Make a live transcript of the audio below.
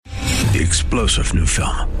The explosive new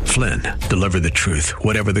film, Flynn, deliver the truth,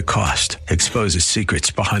 whatever the cost, exposes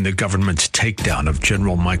secrets behind the government's takedown of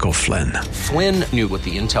General Michael Flynn. Flynn knew what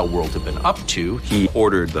the intel world had been up to. He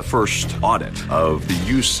ordered the first audit of the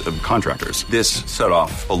use of contractors. This set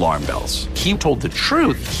off alarm bells. He told the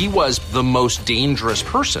truth. He was the most dangerous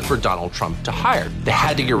person for Donald Trump to hire. They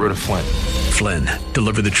had to get rid of Flynn. Flynn,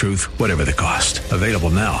 deliver the truth, whatever the cost. Available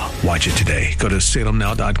now. Watch it today. Go to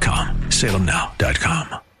salemnow.com.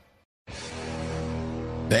 salemnow.com.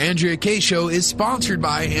 The Andrea Kaye Show is sponsored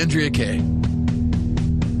by Andrea Kaye.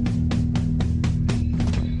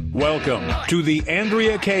 Welcome to the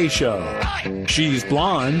Andrea Kaye Show. She's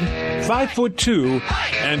blonde, 5'2",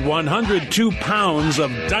 and 102 pounds of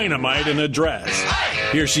dynamite in a dress.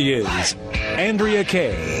 Here she is, Andrea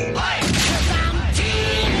Kaye.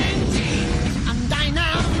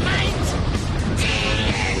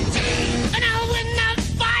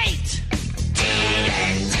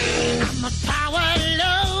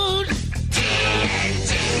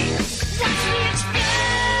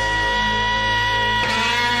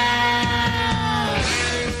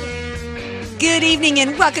 Good evening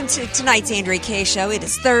and welcome to tonight's Andrea Kaye Show. It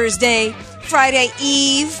is Thursday, Friday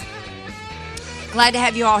Eve. Glad to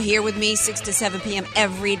have you all here with me, 6 to 7 p.m.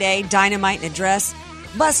 every day. Dynamite in a dress,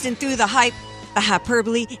 busting through the hype, the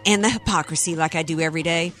hyperbole, and the hypocrisy like I do every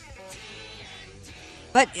day.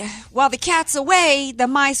 But while the cat's away, the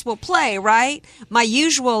mice will play, right? My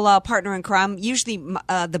usual partner in crime, usually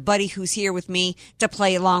the buddy who's here with me to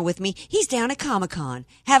play along with me, he's down at Comic-Con,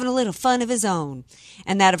 having a little fun of his own.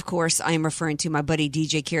 And that, of course, I am referring to my buddy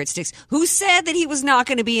DJ Carrot Sticks, who said that he was not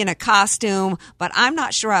going to be in a costume, but I'm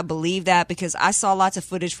not sure I believe that because I saw lots of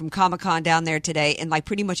footage from Comic-Con down there today, and like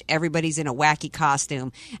pretty much everybody's in a wacky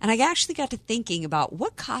costume. And I actually got to thinking about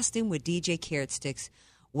what costume would DJ Carrot Sticks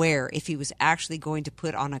wear if he was actually going to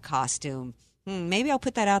put on a costume. Maybe I'll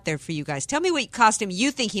put that out there for you guys. Tell me what costume you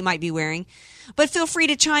think he might be wearing. But feel free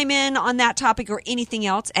to chime in on that topic or anything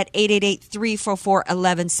else at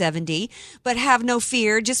 888-344-1170. But have no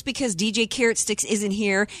fear, just because DJ Carrot Sticks isn't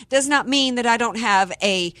here does not mean that I don't have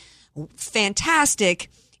a fantastic,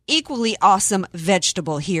 equally awesome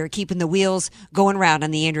vegetable here, keeping the wheels going round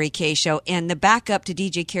on the Andrea Kaye Show. And the backup to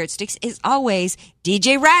DJ Carrot Sticks is always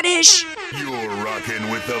DJ Radish. You're rocking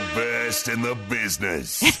with the best in the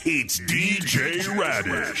business. It's DJ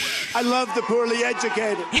Radish. I love the poorly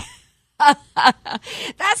educated.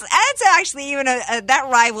 That's actually even that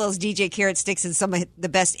rivals DJ Carrot Sticks in some of the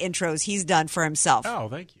best intros he's done for himself. Oh,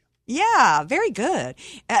 thank you. Yeah, very good.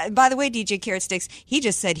 By the way, DJ Carrot Sticks, he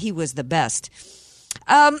just said he was the best.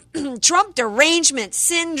 Trump derangement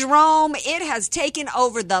syndrome, it has taken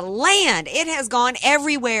over the land. It has gone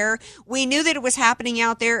everywhere. We knew that it was happening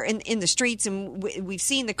out there in the streets, and we've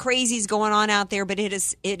seen the crazies going on out there, but it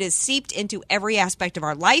is seeped into every aspect of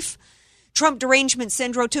our life. Trump derangement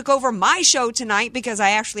syndrome took over my show tonight because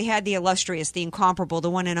I actually had the illustrious, the incomparable, the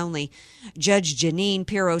one and only Judge Jeanine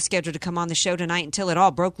Pirro scheduled to come on the show tonight until it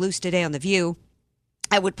all broke loose today on The View.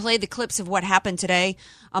 I would play the clips of what happened today,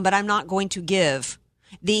 but I'm not going to give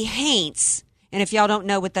the haints. And if y'all don't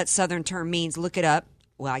know what that Southern term means, look it up.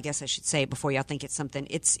 Well, I guess I should say it before y'all think it's something.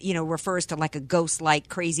 It's, refers to like a ghost-like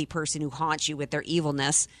crazy person who haunts you with their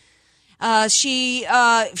evilness. Judge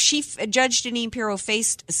Jeanine Pirro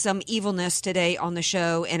faced some evilness today on the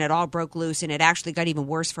show, and it all broke loose, and it actually got even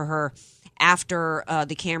worse for her after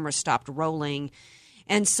the camera stopped rolling.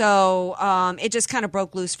 And so it just kind of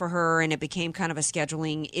broke loose for her, and it became kind of a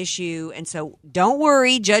scheduling issue. And so don't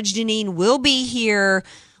worry, Judge Jeanine will be here.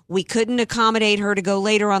 We couldn't accommodate her to go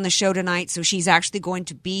later on the show tonight, so she's actually going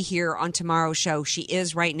to be here on tomorrow's show. She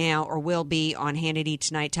is right now, or will be, on Hannity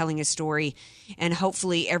tonight telling a story, and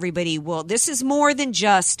hopefully everybody will. This is more than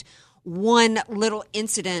just one little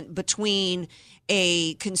incident between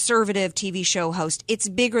a conservative TV show host. It's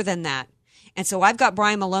bigger than that. And so I've got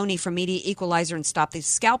Brian Maloney from Media Equalizer and Stop the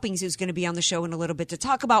Scalpings, who's going to be on the show in a little bit to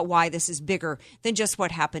talk about why this is bigger than just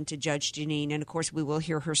what happened to Judge Jeanine. And, of course, we will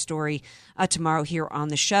hear her story tomorrow here on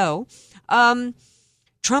the show.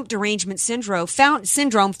 Trump derangement syndrome found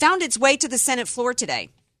its way to the Senate floor today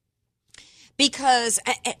because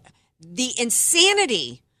the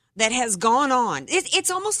insanity that has gone on.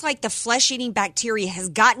 It's almost like the flesh-eating bacteria has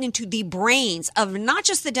gotten into the brains of not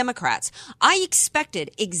just the Democrats. I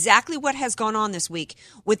expected exactly what has gone on this week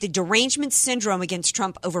with the derangement syndrome against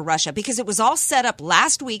Trump over Russia, because it was all set up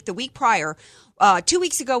last week, the week prior, 2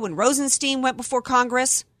 weeks ago when Rosenstein went before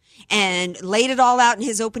Congress. and laid it all out in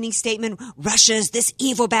his opening statement. Russia's this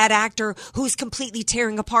evil bad actor who's completely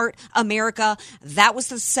tearing apart America. That was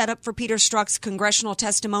the setup for Peter Strzok's congressional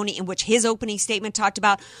testimony, in which his opening statement talked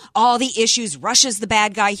about all the issues. Russia's the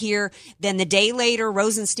bad guy here. Then the day later,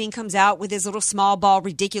 Rosenstein comes out with his little small ball,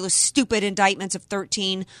 ridiculous, stupid indictments of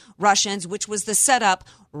 13 Russians, which was the setup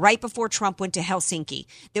right before Trump went to Helsinki.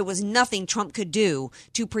 There was nothing Trump could do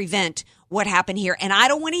to prevent what happened here. And I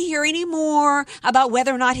don't want to hear any more about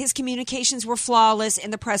whether or not his communications were flawless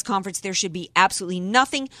in the press conference. There should be absolutely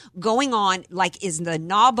nothing going on like is the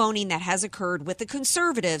gnaw-boning that has occurred with the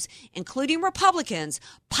conservatives, including Republicans,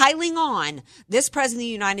 piling on this president of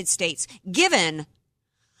the United States, given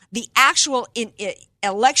the actual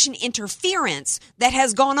election interference that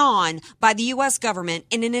has gone on by the U.S. government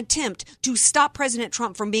in an attempt to stop President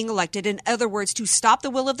Trump from being elected. In other words, to stop the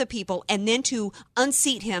will of the people and then to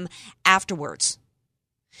unseat him afterwards.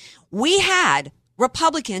 We had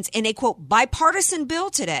Republicans in a, quote, bipartisan bill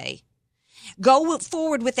today go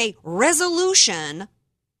forward with a resolution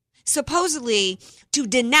supposedly to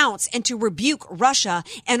denounce and to rebuke Russia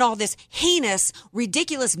and all this heinous,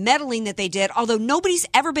 ridiculous meddling that they did, although nobody's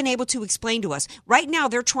ever been able to explain to us. Right now,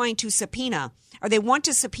 they're trying to subpoena, or they want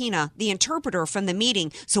to subpoena the interpreter from the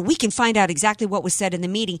meeting so we can find out exactly what was said in the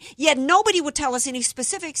meeting. Yet nobody would tell us any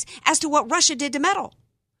specifics as to what Russia did to meddle.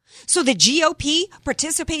 So the GOP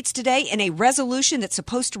participates today in a resolution that's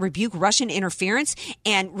supposed to rebuke Russian interference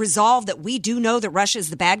and resolve that we do know that Russia is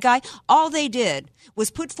the bad guy. All they did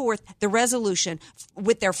was put forth the resolution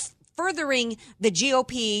with their furthering the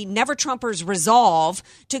GOP Never-Trumpers' resolve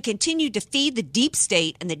to continue to feed the deep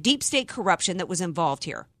state and the deep state corruption that was involved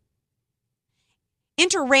here.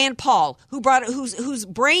 Enter Rand Paul, whose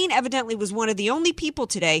brain evidently was one of the only people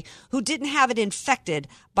today who didn't have it infected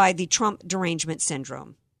by the Trump derangement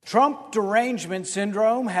syndrome. Trump derangement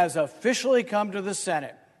syndrome has officially come to the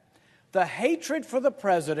Senate. The hatred for the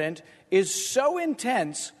president is so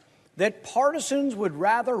intense that partisans would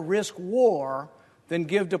rather risk war than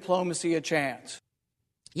give diplomacy a chance.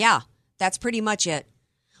 Yeah, that's pretty much it.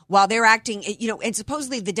 While they're acting, and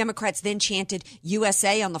supposedly the Democrats then chanted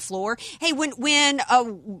USA on the floor. Hey, when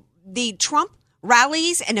the Trump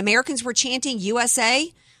rallies and Americans were chanting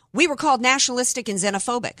USA, we were called nationalistic and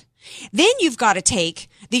xenophobic. Then you've got to take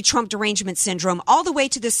the Trump derangement syndrome all the way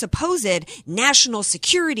to the supposed national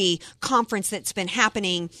security conference that's been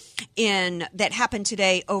happening that happened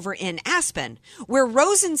today over in Aspen, where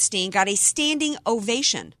Rosenstein got a standing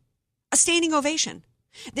ovation. A standing ovation.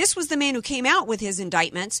 This was the man who came out with his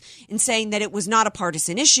indictments and saying that it was not a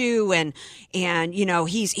partisan issue and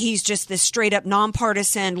he's just this straight up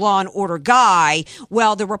nonpartisan law and order guy.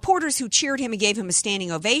 Well, the reporters who cheered him and gave him a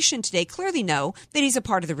standing ovation today clearly know that he's a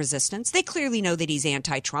part of the resistance. They clearly know that he's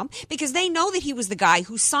anti-Trump because they know that he was the guy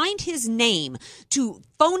who signed his name to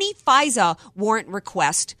phony FISA warrant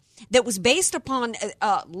request that was based upon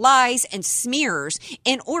lies and smears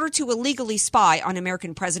in order to illegally spy on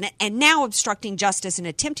American president and now obstructing justice and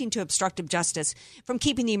attempting to obstruct justice from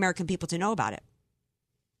keeping the American people to know about it.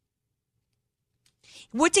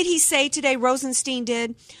 What did he say today, Rosenstein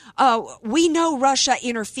did? We know Russia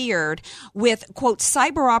interfered with, quote,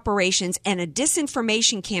 cyber operations and a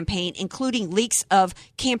disinformation campaign, including leaks of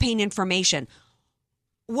campaign information.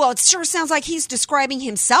 Well, it sure sounds like he's describing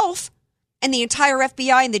himself and the entire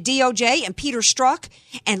FBI and the DOJ and Peter Strzok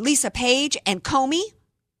and Lisa Page and Comey.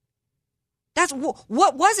 That's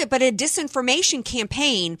what was it but a disinformation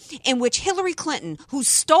campaign in which Hillary Clinton, who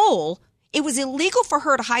stole, it was illegal for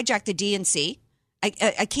her to hijack the DNC.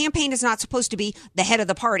 A campaign is not supposed to be the head of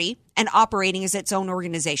the party and operating as its own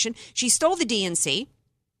organization. She stole the DNC,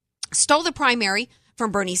 stole the primary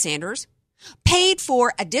from Bernie Sanders, paid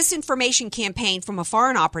for a disinformation campaign from a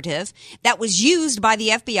foreign operative that was used by the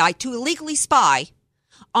FBI to illegally spy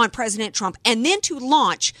on President Trump, and then to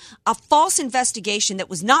launch a false investigation that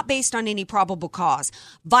was not based on any probable cause.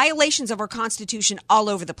 Violations of our Constitution all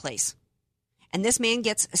over the place. And this man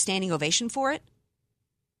gets a standing ovation for it?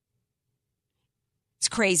 It's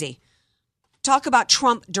crazy. Talk about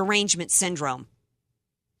Trump derangement syndrome.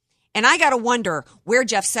 And I got to wonder where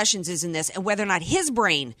Jeff Sessions is in this and whether or not his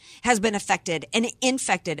brain has been affected and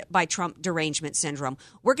infected by Trump derangement syndrome.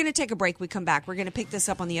 We're going to take a break. We come back. We're going to pick this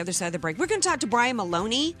up on the other side of the break. We're going to talk to Brian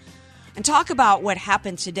Maloney and talk about what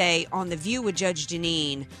happened today on The View with Judge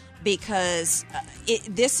Jeanine, because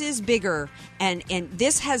this is bigger and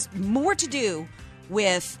this has more to do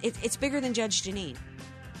with, it's bigger than Judge Jeanine.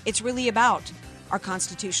 It's really about our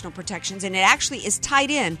constitutional protections, and it actually is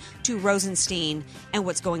tied in to Rosenstein and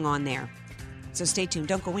what's going on there. So stay tuned.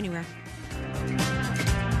 Don't go anywhere.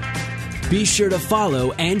 Be sure to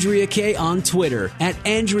follow Andrea Kaye on Twitter at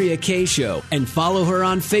Andrea Kaye Show and follow her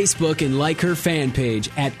on Facebook and like her fan page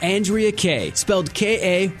at Andrea Kaye, spelled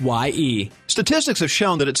Kaye. Statistics have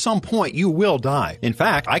shown that at some point you will die. In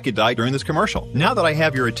fact, I could die during this commercial. Now that I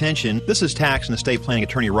have your attention, this is tax and estate planning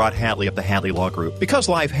attorney Rod Hadley of the Hadley Law Group. Because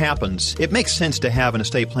life happens, it makes sense to have an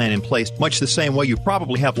estate plan in place, much the same way you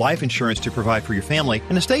probably have life insurance to provide for your family.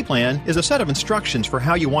 An estate plan is a set of instructions for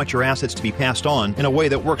how you want your assets to be passed on in a way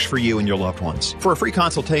that works for you and your loved ones. For a free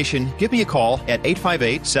consultation, give me a call at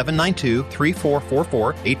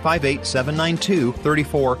 858-792-3444,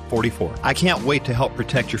 858-792-3444. I can't wait to help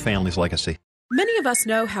protect your family's legacy. Many of us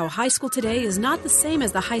know how high school today is not the same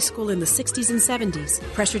as the high school in the 60s and 70s.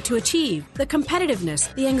 Pressure to achieve, the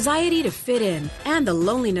competitiveness, the anxiety to fit in, and the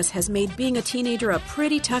loneliness has made being a teenager a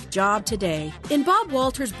pretty tough job today. In Bob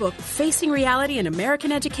Walter's book, Facing Reality in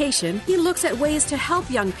American Education, he looks at ways to help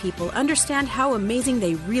young people understand how amazing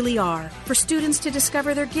they really are, for students to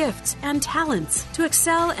discover their gifts and talents, to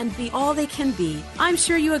excel and be all they can be. I'm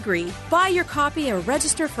sure you agree. Buy your copy or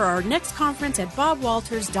register for our next conference at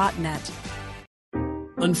bobwalters.net.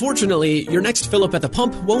 Unfortunately, your next fill-up at the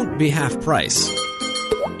pump won't be half price.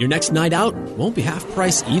 Your next night out won't be half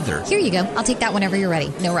price either. Here you go. I'll take that whenever you're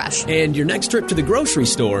ready. No rush. And your next trip to the grocery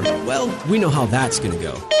store, well, we know how that's going to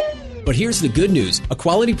go. But here's the good news. A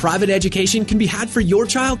quality private education can be had for your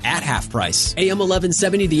child at half price. AM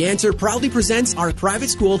 1170 The Answer proudly presents our private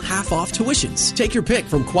school half-off tuitions. Take your pick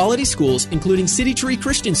from quality schools including City Tree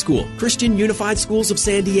Christian School, Christian Unified Schools of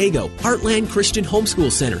San Diego, Heartland Christian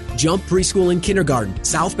Homeschool Center, Jump Preschool and Kindergarten,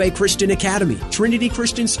 South Bay Christian Academy, Trinity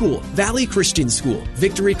Christian School, Valley Christian School,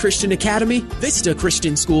 Victory Christian Academy, Vista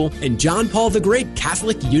Christian School, and John Paul the Great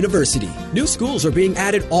Catholic University. New schools are being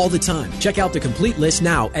added all the time. Check out the complete list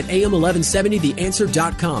now at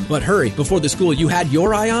AM1170theanswer.com. But hurry, before the school you had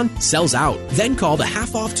your eye on sells out. Then call the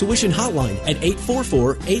half-off tuition hotline at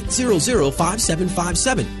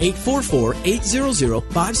 844-800-5757.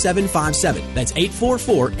 844-800-5757. That's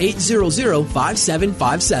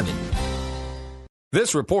 844-800-5757.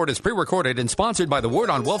 This report is pre-recorded and sponsored by the Word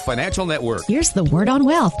on Wealth Financial Network. Here's the Word on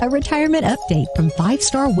Wealth, a retirement update from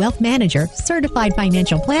 5-star wealth manager, certified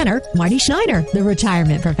financial planner, Marty Schneider, the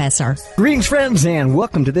retirement professor. Greetings, friends, and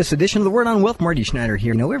welcome to this edition of the Word on Wealth. Marty Schneider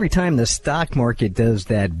here. Now, every time the stock market does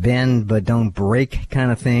that bend but don't break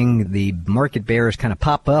kind of thing, the market bears kind of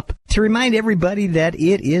pop up to remind everybody that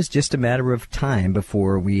it is just a matter of time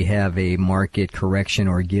before we have a market correction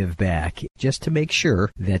or give back, just to make sure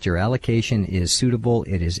that your allocation is suitable,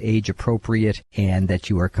 it is age appropriate, and that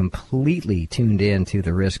you are completely tuned in to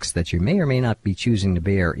the risks that you may or may not be choosing to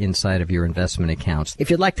bear inside of your investment accounts. If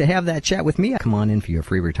you'd like to have that chat with me, come on in for your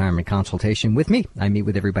free retirement consultation with me. I meet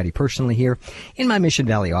with everybody personally here in my Mission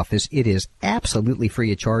Valley office. It is absolutely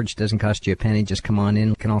free of charge, doesn't cost you a penny. Just come on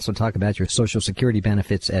in. We can also talk about your Social Security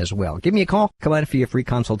benefits as well. Give me a call. Come on for your free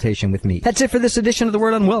consultation with me. That's it for this edition of the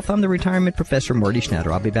Word on Wealth. I'm the retirement professor, Marty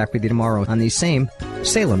Schneider. I'll be back with you tomorrow on these same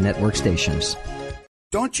Salem Network stations.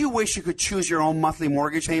 Don't you wish you could choose your own monthly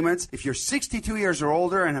mortgage payments? If you're 62 years or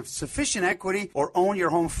older and have sufficient equity or own your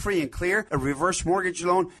home free and clear, a reverse mortgage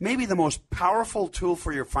loan may be the most powerful tool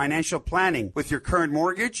for your financial planning. With your current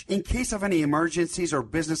mortgage, in case of any emergencies or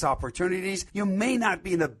business opportunities, you may not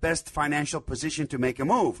be in the best financial position to make a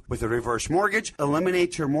move. With a reverse mortgage,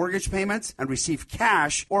 eliminate your mortgage payments and receive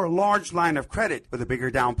cash or a large line of credit. With a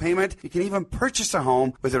bigger down payment, you can even purchase a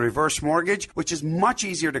home with a reverse mortgage, which is much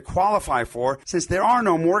easier to qualify for since there are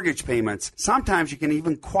no mortgage payments. Sometimes you can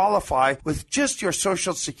even qualify with just your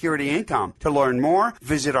Social Security income. To learn more,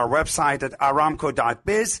 visit our website at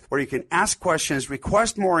aramco.biz, where you can ask questions,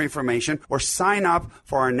 request more information, or sign up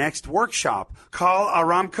for our next workshop. Call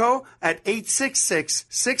Aramco at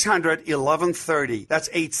 866-600-1130. That's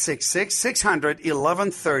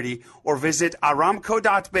 866-600-1130, or visit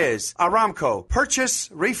aramco.biz. Aramco. Purchase,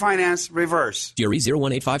 refinance, reverse. GRE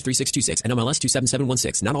 01853626, NMLS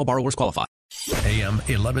 27716. Not all borrowers qualify. AM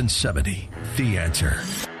 1170, The Answer.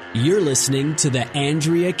 You're listening to The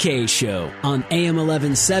Andrea Kaye Show on AM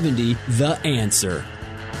 1170, The Answer.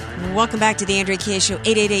 Welcome back to The Andrea Kaye Show,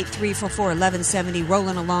 888-344-1170.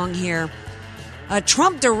 Rolling along here.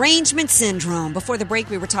 Trump derangement syndrome. Before the break,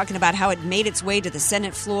 we were talking about how it made its way to the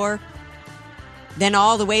Senate floor, then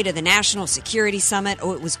all the way to the National Security Summit.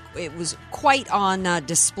 Oh, it was quite on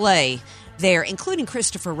display there, including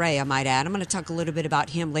Christopher Wray, I might add. I'm going to talk a little bit about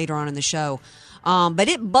him later on in the show. But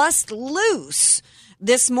it bust loose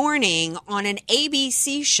this morning on an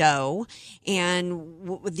ABC show,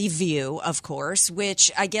 and The View, of course,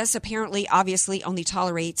 which I guess apparently, obviously, only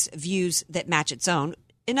tolerates views that match its own.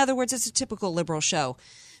 In other words, it's a typical liberal show.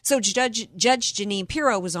 So Judge Jeanine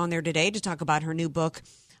Pirro was on there today to talk about her new book,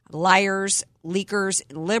 liars, leakers,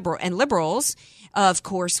 and liberals, of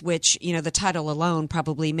course, which, the title alone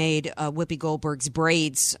probably made Whoopi Goldberg's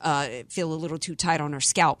braids feel a little too tight on her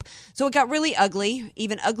scalp. So it got really ugly,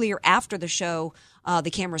 even uglier after the show.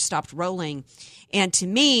 The camera stopped rolling. And to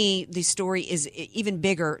me, the story is even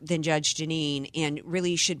bigger than Judge Jeanine and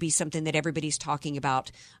really should be something that everybody's talking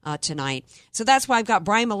about tonight. So that's why I've got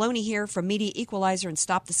Brian Maloney here from Media Equalizer and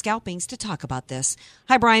Stop the Scalpings to talk about this.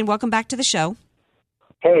 Hi, Brian. Welcome back to the show.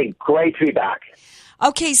 Hey, great to be back.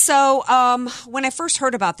 Okay, so when I first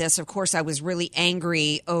heard about this, of course, I was really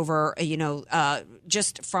angry over,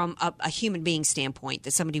 just from a human being standpoint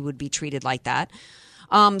that somebody would be treated like that.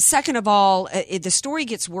 Second of all, the story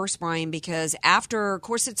gets worse, Brian, because after, of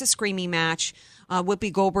course, it's a screaming match.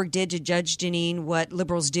 Whoopi Goldberg did to Judge Jeanine what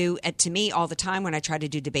liberals do to me all the time when I try to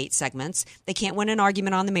do debate segments. They can't win an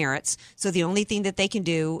argument on the merits, so the only thing that they can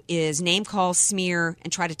do is name call, smear,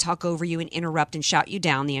 and try to talk over you and interrupt and shout you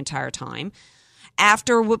down the entire time.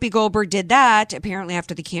 After Whoopi Goldberg did that, apparently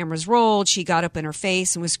after the cameras rolled, she got up in her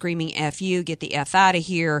face and was screaming, F you, get the F out of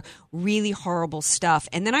here, really horrible stuff.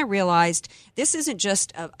 And then I realized this isn't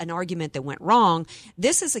just an argument that went wrong.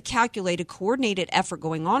 This is a calculated, coordinated effort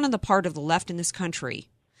going on the part of the left in this country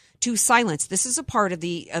to silence. This is a part of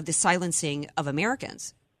the silencing of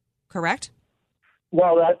Americans, correct?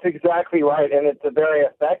 Well, that's exactly right, and it's a very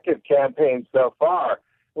effective campaign so far.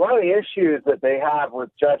 One of the issues that they have with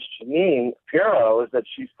Judge Jeanine Pirro is that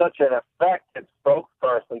she's such an effective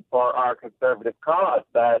spokesperson for our conservative cause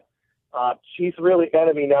that she's really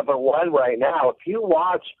enemy number one right now. If you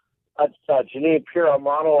watch a Jeanine Pirro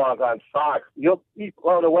monologue on Fox, you'll be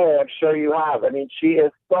blown away. I'm sure you have. I mean, she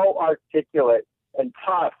is so articulate and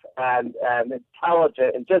tough and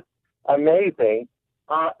intelligent and just amazing.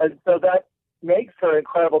 And so that makes her an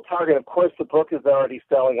incredible target. Of course, the book is already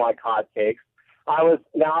selling like hotcakes. I was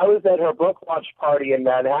at her book launch party in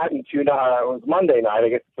Manhattan it was Monday night, I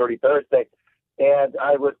guess it's already Thursday, and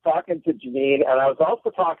I was talking to Jeanine, and I was also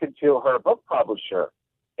talking to her book publisher.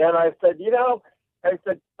 And I said,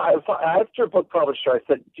 I asked her book publisher, I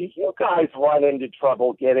said, do you guys run into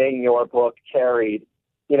trouble getting your book carried,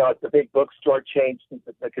 at the big bookstore chain,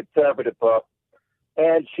 the conservative book?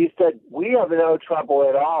 And she said, we have no trouble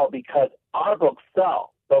at all because our books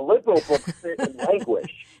sell. The liberal books sit and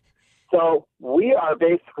languish. So we are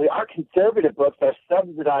basically, our conservative books are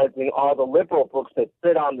subsidizing all the liberal books that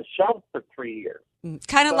sit on the shelf for 3 years.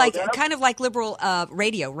 Kind of like liberal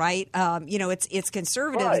radio, right? It's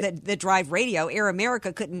conservatives that drive radio. Air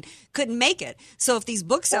America couldn't make it. So if these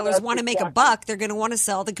booksellers want to make a buck, they're going to want to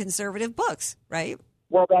sell the conservative books, right?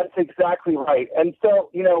 Well, that's exactly right. And so,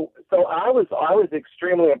 I was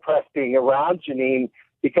extremely impressed being around Jeanine,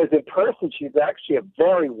 because in person, she's actually a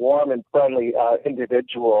very warm and friendly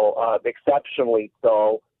individual, exceptionally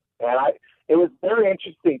so. And it was very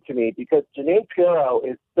interesting to me because Jeanine Pirro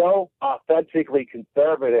is so authentically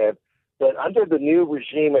conservative that under the new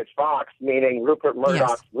regime at Fox, meaning Rupert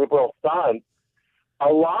Murdoch's liberal son, a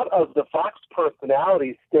lot of the Fox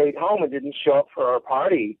personalities stayed home and didn't show up for her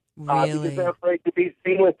party because they're afraid to be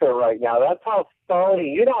seen with her right now. That's how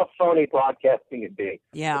phony, how phony broadcasting can be.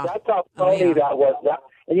 Yeah. That's how phony that was.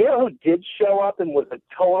 And you know who did show up and was a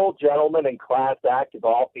total gentleman and class act of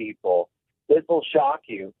all people? This will shock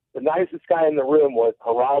you. The nicest guy in the room was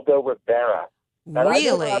Geraldo Rivera. And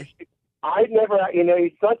really? I'd never,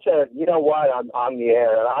 he's such a, on the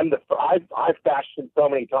air. And I've bashed him so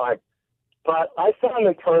many times. But I saw him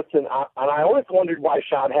in person, and I always wondered why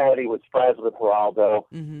Sean Hannity was friends with Geraldo.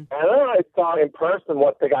 Mm-hmm. And then I saw in person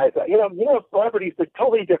what the guys, celebrities are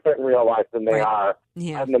totally different in real life than they are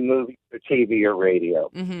in the movies or TV or radio.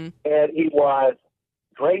 Mm-hmm. And he was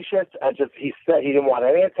gracious, and he said he didn't want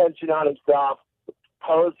any attention on himself.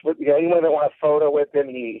 Posed with anyone that wanted a photo with him.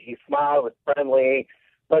 He smiled, was friendly,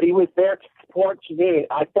 but he was there to support Jeanine.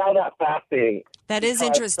 I found that fascinating. That is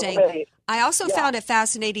interesting. I also found it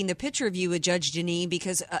fascinating, the picture of you with Judge Jeanine,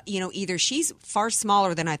 because, either she's far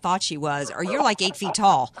smaller than I thought she was, or you're like 8 feet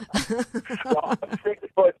tall. Well, I'm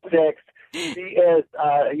 6'6". She is,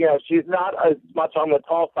 she's not as much on the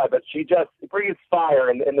tall side, but she just breathes fire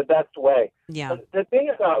in the best way. Yeah. But the thing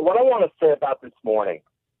is, what I want to say about this morning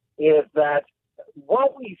is that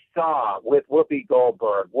what we saw with Whoopi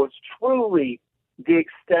Goldberg was truly the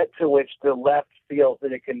extent to which the left feels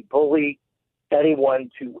that it can bully anyone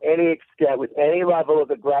to any extent with any level of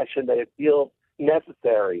aggression that it feels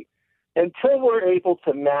necessary, until we're able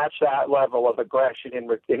to match that level of aggression in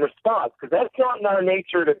response, because that's not in our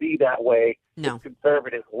nature to be that way. No. As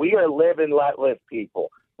conservatives. We are live and let live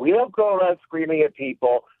people. We don't go around screaming at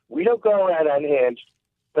people. We don't go around unhinged.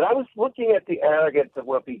 But I was looking at the arrogance of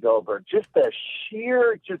Whoopi Goldberg, just the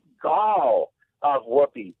sheer gall of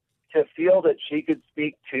Whoopi. to feel that she could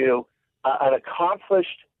speak to an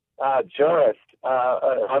accomplished jurist,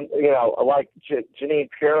 like Jeanine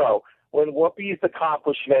Pirro, when Whoopi's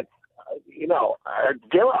accomplishments, are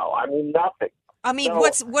zero. I mean, nothing. I mean,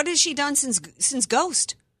 what has she done since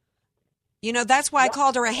Ghost? That's why I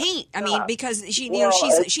called her a haint. I mean, because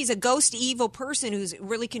she's a ghost evil person who's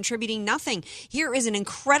really contributing nothing. Here is an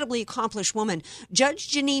incredibly accomplished woman.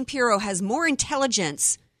 Judge Jeanine Pirro has more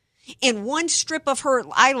intelligence in one strip of her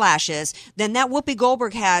eyelashes than that Whoopi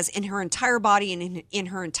Goldberg has in her entire body and in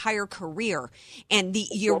her entire career. And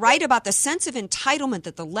you're right about the sense of entitlement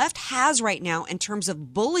that the left has right now in terms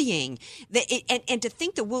of bullying. And to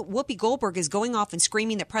think that Whoopi Goldberg is going off and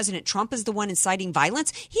screaming that President Trump is the one inciting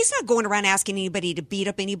violence. He's not going around asking anybody to beat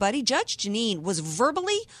up anybody. Judge Jeanine was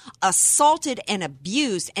verbally assaulted and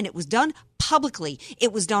abused, and it was done publicly.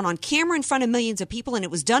 It was done on camera in front of millions of people, and it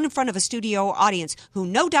was done in front of a studio audience who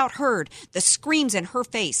no doubt heard the screams in her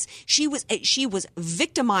face. She was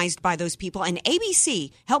victimized by those people. And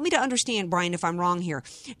ABC, help me to understand, Brian, if I'm wrong here,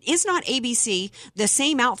 is not ABC the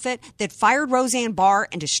same outfit that fired Roseanne Barr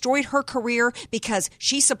and destroyed her career because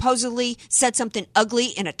she supposedly said something ugly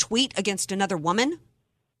in a tweet against another woman?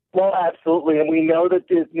 Well, absolutely, and we know that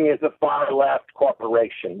Disney is a far-left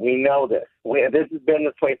corporation. We know this. This has been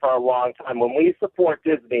this way for a long time. When we support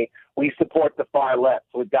Disney, we support the far left,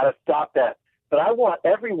 so we've got to stop that. But I want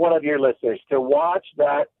every one of your listeners to watch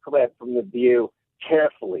that clip from The View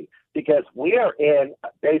carefully, because we are in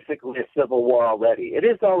basically a civil war already. It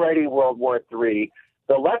is already World War III.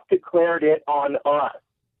 The left declared it on us.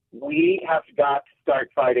 We have got to start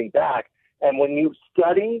fighting back. And when you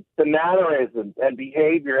study the mannerisms and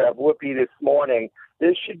behavior of Whoopi this morning,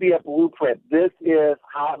 this should be a blueprint. This is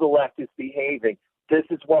how the left is behaving. This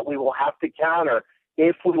is what we will have to counter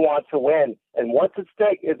if we want to win. And what's at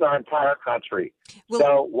stake is our entire country. Well,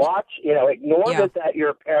 so watch, ignore this at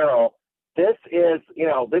your peril. This is,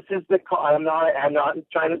 I'm not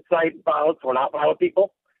trying to cite violence. We're not violent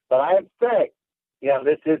people. But I am saying,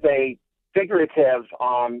 this is a figurative,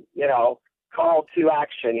 call to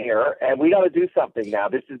action here, and we got to do something now.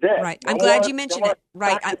 This is it. Right. I'm glad you mentioned it.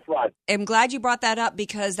 Right. I'm glad you brought that up,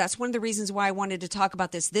 because that's one of the reasons why I wanted to talk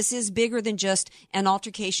about this. This is bigger than just an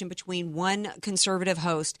altercation between one conservative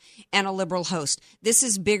host and a liberal host. This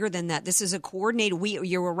is bigger than that. This is a coordinated.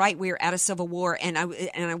 You were right. We are at a civil war, and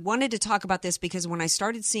I wanted to talk about this because when I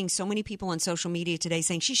started seeing so many people on social media today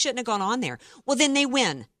saying she shouldn't have gone on there, well, then they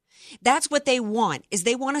win. That's what they want, is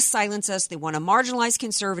they want to silence us. They want to marginalize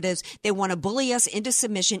conservatives. They want to bully us into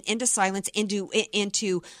submission, into silence, into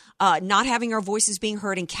not having our voices being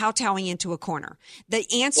heard and kowtowing into a corner. The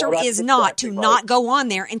answer is not to not go on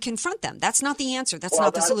there and confront them. That's not the answer. That's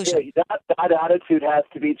not the solution. That attitude has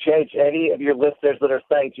to be changed. Any of your listeners that are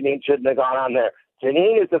saying Jeanine shouldn't have gone on there,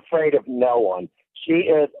 Jeanine is afraid of no one. She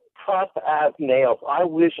is tough as nails. I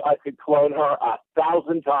wish I could clone her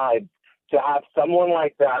 1,000 times. To have someone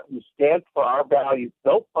like that who stands for our values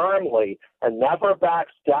so firmly and never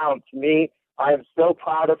backs down, to me, I am so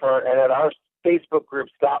proud of her. And at our Facebook group,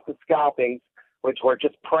 Stop the Scalpings, which we're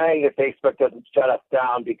just praying that Facebook doesn't shut us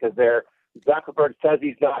down, because Zuckerberg says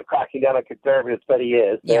he's not cracking down on conservatives, but he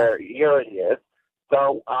is. Yeah. Here he is.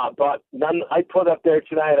 So, I put up there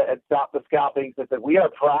tonight at Stop the Scalpings that we are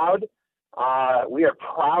proud. We are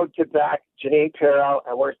proud to back Jeanine Pirro,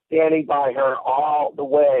 and we're standing by her all the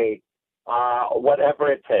way. Whatever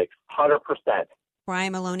it takes, 100%.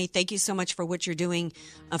 Brian Maloney, thank you so much for what you're doing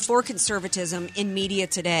for conservatism in media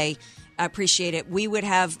today. I appreciate it. We would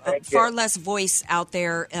have far less voice out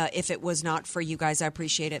there if it was not for you guys. I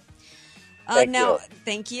appreciate it.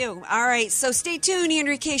 Thank you. All right, so stay tuned,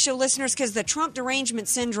 Andrea Kaye Show listeners, because the Trump derangement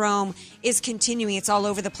syndrome is continuing. It's all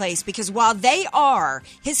over the place, because while they are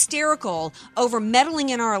hysterical over meddling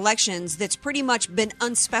in our elections, that's pretty much been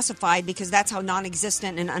unspecified because that's how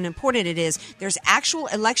non-existent and unimportant it is. There's actual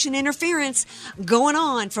election interference going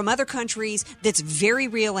on from other countries that's very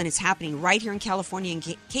real, and it's happening right here in California.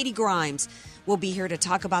 And Katie Grimes will be here to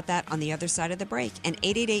talk about that on the other side of the break. And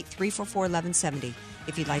 888-344-1170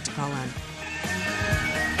 if you'd like to call in.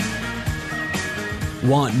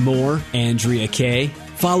 Want more Andrea Kaye?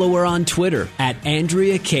 Follow her on Twitter at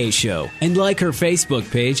Andrea Kaye Show and like her Facebook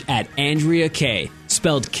page at Andrea Kaye,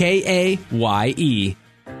 spelled Kaye.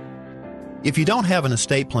 If you don't have an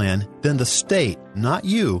estate plan, then the state, not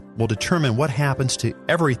you, will determine what happens to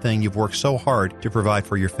everything you've worked so hard to provide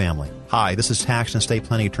for your family. Hi, this is tax and estate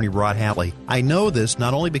planning attorney Rod Hatley. I know this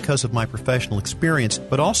not only because of my professional experience,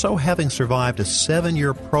 but also having survived a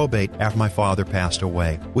 7-year probate after my father passed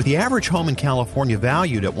away. With the average home in California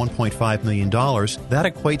valued at $1.5 million, that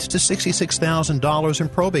equates to $66,000 in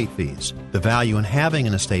probate fees. The value in having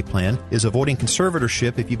an estate plan is avoiding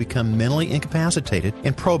conservatorship if you become mentally incapacitated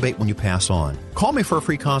and probate when you pass on. Call me for a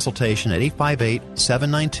free consultation at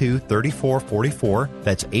 858-792-3444.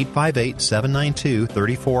 That's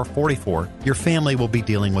 858-792-3444. Your family will be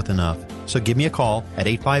dealing with enough. So give me a call at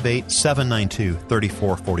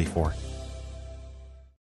 858-792-3444.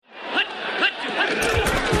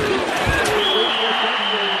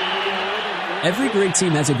 Every great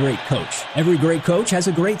team has a great coach. Every great coach has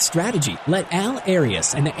a great strategy. Let Al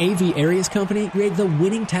Arias and the AV Arias Company create the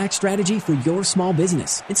winning tax strategy for your small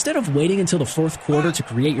business. Instead of waiting until the fourth quarter to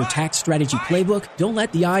create your tax strategy playbook, don't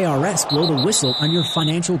let the IRS blow the whistle on your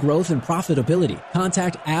financial growth and profitability.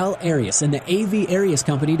 Contact Al Arias and the AV Arias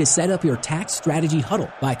Company to set up your tax strategy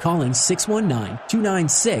huddle by calling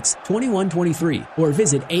 619-296-2123 or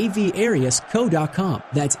visit avariasco.com.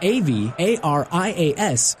 That's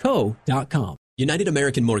avariasco.com. United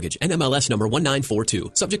American Mortgage, NMLS number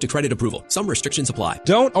 1942. Subject to credit approval. Some restrictions apply.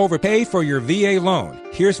 Don't overpay for your VA loan.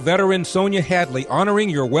 Here's veteran Sonia Hadley honoring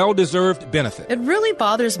your well-deserved benefit. It really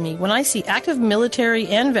bothers me when I see active military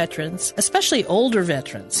and veterans, especially older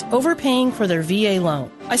veterans, overpaying for their VA loan.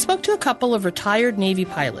 I spoke to a couple of retired Navy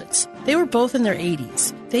pilots. They were both in their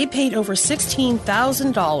 80s. They paid over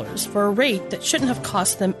 $16,000 for a rate that shouldn't have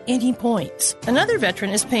cost them any points. Another veteran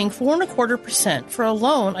is paying 4.25% for a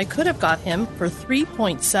loan I could have got him for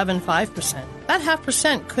 3.75%. That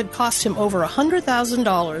 0.5% could cost him over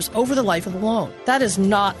 $100,000 over the life of the loan. That is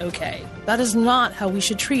not okay. That is not how we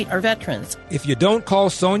should treat our veterans. If you don't call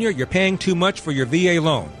Sonia, you're paying too much for your VA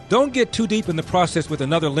loan. Don't get too deep in the process with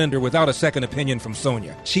another lender without a second opinion from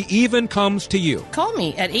Sonia. She even comes to you. Call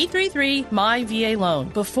me at 833-MY-VA-LOAN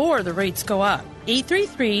before the rates go up.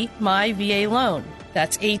 833-MY-VA-LOAN.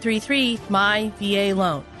 That's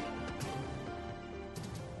 833-MY-VA-LOAN.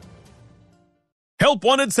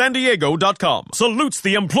 HelpWantedSanDiego.com salutes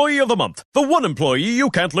the employee of the month. The one employee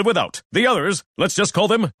you can't live without. The others, let's just call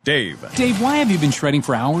them Dave. Dave, why have you been shredding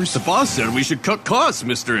for hours? The boss said we should cut costs,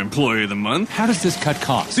 Mr. Employee of the Month. How does this cut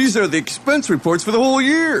costs? These are the expense reports for the whole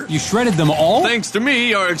year. You shredded them all? Thanks to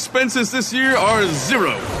me, our expenses this year are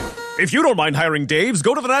zero. If you don't mind hiring Daves,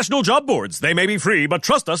 go to the national job boards. They may be free, but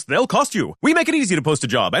trust us, they'll cost you. We make it easy to post a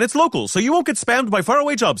job, and it's local, so you won't get spammed by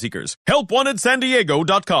faraway job seekers.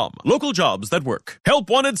 HelpWantedSanDiego.com. Local jobs that work.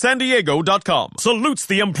 HelpWantedSanDiego.com salutes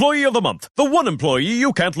the employee of the month. The one employee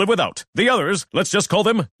you can't live without. The others, let's just call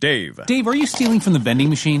them Dave. Dave, are you stealing from the vending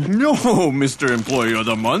machine? No, Mr. Employee of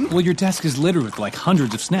the Month. Well, your desk is littered with like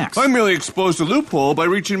hundreds of snacks. I merely exposed a loophole by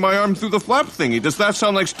reaching my arm through the flap thingy. Does that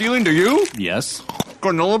sound like stealing to you? Yes.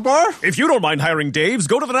 Granola bar? If you don't mind hiring Daves,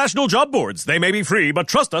 go to the national job boards. They may be free, but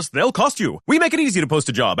trust us, they'll cost you. We make it easy to post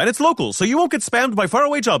a job, and it's local, so you won't get spammed by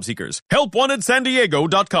faraway job seekers.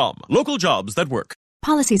 HelpWantedSanDiego.com. Local jobs that work.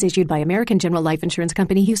 Policies issued by American General Life Insurance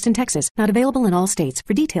Company, Houston, Texas. Not available in all states.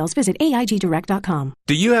 For details, visit AIGdirect.com.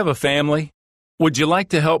 Do you have a family? Would you like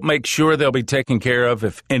to help make sure they'll be taken care of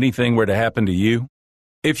if anything were to happen to you?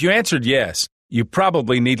 If you answered yes, you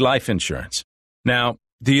probably need life insurance. Now,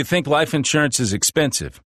 do you think life insurance is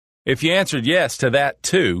expensive? If you answered yes to that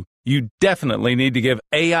too, you definitely need to give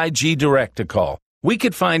AIG Direct a call. We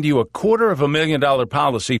could find you a $250,000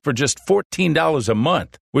 policy for just $14 a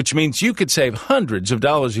month, which means you could save hundreds of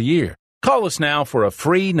dollars a year. Call us now for a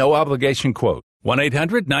free, no-obligation quote.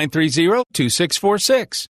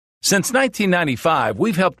 1-800-930-2646. Since 1995,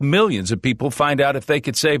 we've helped millions of people find out if they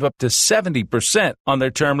could save up to 70% on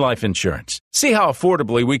their term life insurance. See how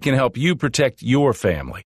affordably we can help you protect your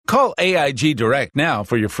family. Call AIG Direct now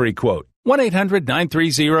for your free quote.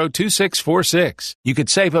 1-800-930-2646. You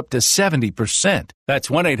could save up to 70%. That's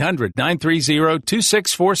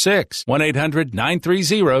 1-800-930-2646.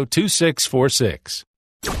 1-800-930-2646.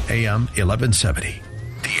 AM 1170.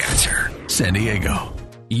 The Answer. San Diego.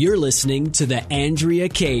 You're listening to The Andrea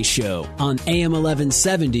Kaye Show on AM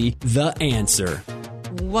 1170, The Answer.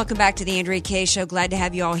 Welcome back to the Andrea Kaye Show. Glad to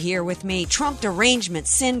have you all here with me. Trump derangement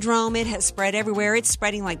syndrome. It has spread everywhere. It's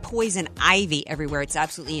spreading like poison ivy everywhere. It's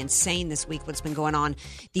absolutely insane this week what's been going on.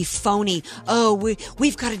 The phony,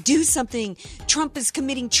 we've got to do something. Trump is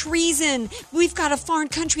committing treason. We've got a foreign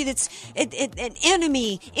country that's an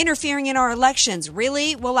enemy interfering in our elections.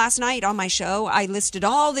 Really? Well, last night on my show, I listed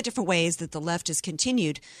all the different ways that the left has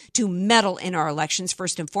continued to meddle in our elections.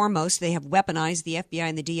 First and foremost, they have weaponized the FBI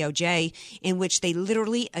and the DOJ, in which they literally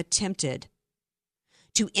literally attempted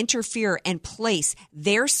to interfere and place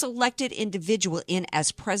their selected individual in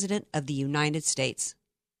as president of the United States.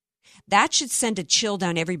 That should send a chill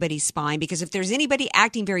down everybody's spine, because if there's anybody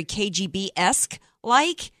acting very KGB-esque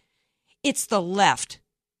like, it's the left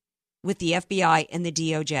with the FBI and the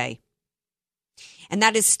DOJ. And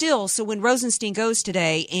that is still, so when Rosenstein goes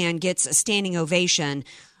today and gets a standing ovation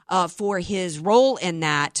for his role in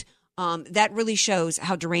that, that really shows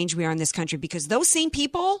how deranged we are in this country, because those same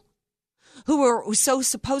people who were so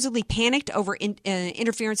supposedly panicked over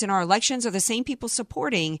interference in our elections are the same people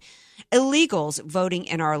supporting illegals voting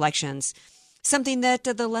in our elections, something that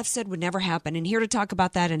the left said would never happen. And here to talk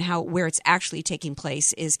about that and where it's actually taking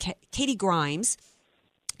place is Katie Grimes.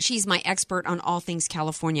 She's my expert on all things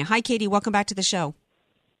California. Hi, Katie. Welcome back to the show.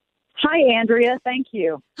 Hi, Andrea. Thank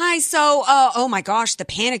you. Hi. So, oh my gosh, the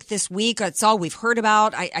panic this week, it's all we've heard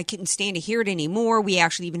about. I couldn't stand to hear it anymore. We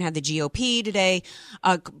actually even had the GOP today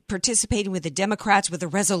participating with the Democrats with a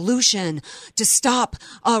resolution to stop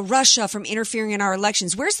Russia from interfering in our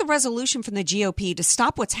elections. Where's the resolution from the GOP to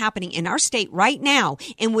stop what's happening in our state right now,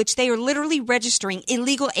 in which they are literally registering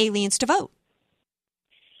illegal aliens to vote?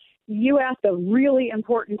 You asked a really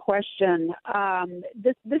important question.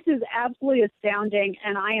 This is absolutely astounding,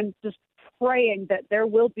 and I am just praying that there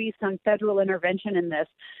will be some federal intervention in this.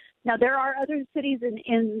 Now, there are other cities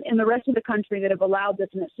in the rest of the country that have allowed this,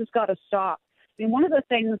 and it's just got to stop. I mean, one of the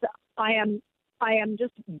things I am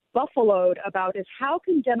just buffaloed about is how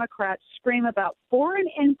can Democrats scream about foreign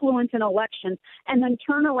influence in elections and then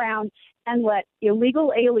turn around and let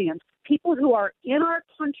illegal aliens, people who are in our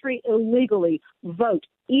country illegally, vote,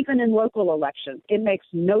 even in local elections. It makes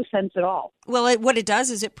no sense at all. Well, what it does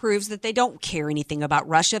is it proves that they don't care anything about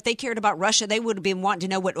Russia. If they cared about Russia, they would have been wanting to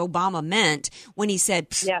know what Obama meant when he said,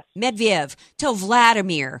 yes, Medvedev, tell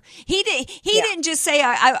Vladimir. He didn't just say,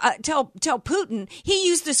 I tell Putin. He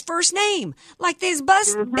used his first name, like they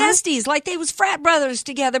was besties, like they was frat brothers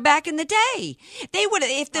together back in the day. They would,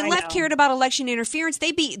 if the left cared about election interference,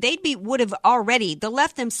 would have already, the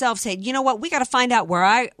left themselves said, you know what, we got to find out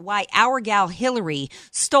why our gal Hillary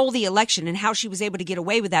stole the election and how she was able to get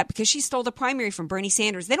away with that, because she stole the primary from Bernie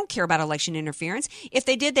Sanders. They don't care about election interference. If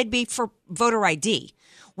they did, they'd be for voter ID.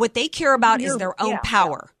 What they care about is their own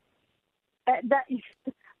power.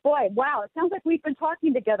 Boy, wow. It sounds like we've been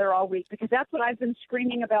talking together all week, because that's what I've been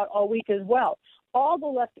screaming about all week as well. All the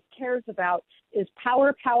left cares about is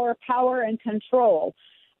power, power, power, and control,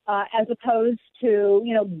 as opposed to,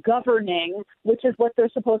 governing, which is what they're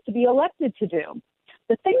supposed to be elected to do.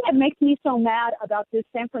 The thing that makes me so mad about this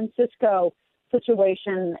San Francisco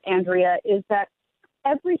situation, Andrea, is that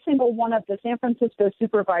every single one of the San Francisco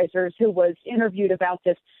supervisors who was interviewed about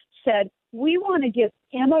this said, we want to give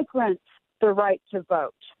immigrants the right to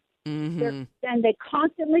vote. Mm-hmm. And they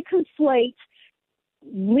constantly conflate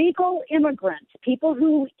legal immigrants, people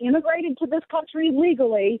who immigrated to this country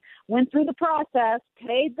legally, went through the process,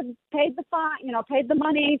 paid the fine, paid the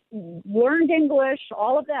money, learned English,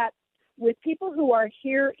 all of that, with people who are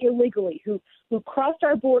here illegally, who crossed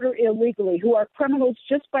our border illegally, who are criminals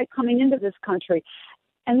just by coming into this country.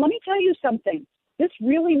 And let me tell you something. This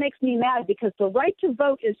really makes me mad, because the right to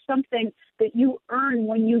vote is something that you earn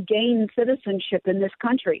when you gain citizenship in this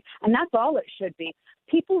country. And that's all it should be.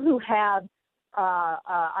 People who have,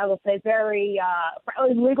 I will say, very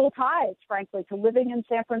legal ties, frankly, to living in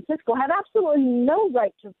San Francisco have absolutely no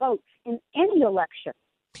right to vote in any election.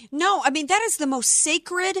 No, I mean, that is the most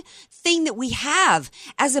sacred thing that we have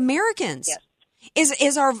as Americans. Yes.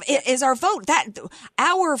 Is our vote, that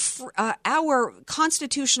our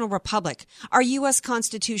constitutional republic, our U.S.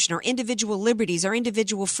 Constitution, our individual liberties, our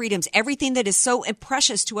individual freedoms, everything that is so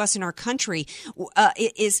precious to us in our country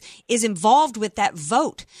is involved with that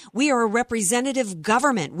vote. We are a representative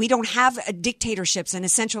government. We don't have dictatorships and a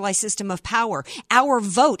centralized system of power. Our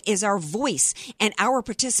vote is our voice and our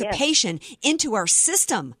participation into our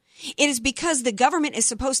system. It is because the government is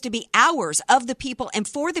supposed to be ours, of the people and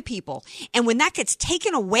for the people. And when that gets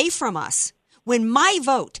taken away from us, when my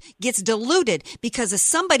vote gets diluted because of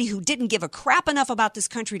somebody who didn't give a crap enough about this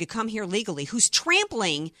country to come here legally, who's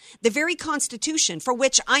trampling the very Constitution for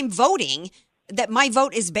which I'm voting, that my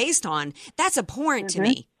vote is based on, that's abhorrent to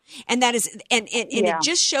me. And that is, and it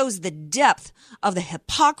just shows the depth of the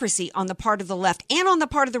hypocrisy on the part of the left and on the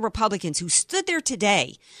part of the Republicans who stood there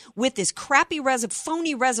today with this crappy,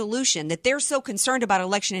 phony resolution that they're so concerned about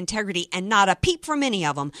election integrity, and not a peep from any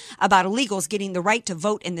of them about illegals getting the right to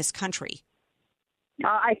vote in this country.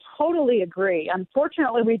 I totally agree.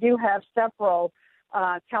 Unfortunately, we do have several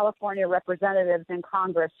California representatives in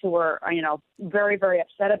Congress who are, very, very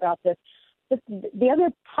upset about this. the other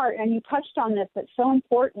part, and you touched on this, that's so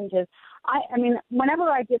important is, I mean, whenever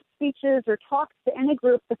I give speeches or talks to any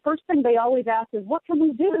group, the first thing they always ask is, what can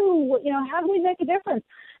we do? How do we make a difference?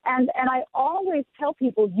 And I always tell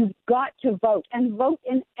people, you've got to vote, and vote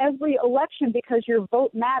in every election, because your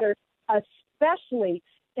vote matters, especially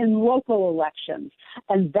in local elections.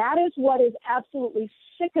 And that is what is absolutely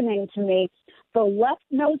sickening to me. The left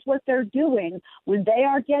knows what they're doing when they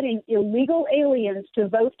are getting illegal aliens to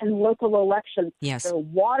vote in local elections. Yes. They're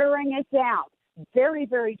watering it down very,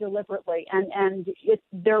 very deliberately. And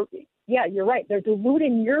you're right. They're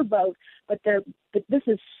diluting your vote, but this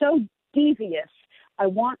is so devious. I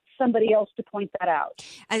want somebody else to point that out.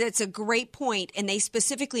 And that's a great point. And they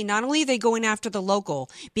specifically, not only are they going after the local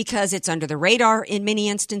because it's under the radar in many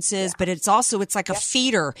instances, but it's like a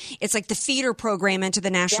feeder. It's like the feeder program into the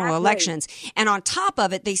national elections. And on top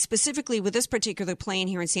of it, they specifically, with this particular plan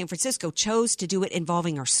here in San Francisco, chose to do it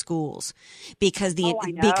involving our schools because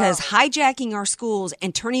hijacking our schools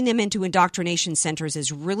and turning them into indoctrination centers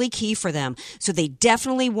is really key for them. So they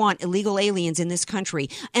definitely want illegal aliens in this country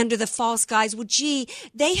under the false guise. Well, gee,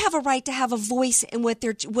 they have a right to have a voice in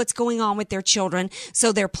what's going on with their children.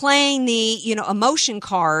 So they're playing the, emotion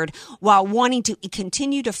card while wanting to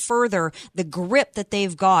continue to further the grip that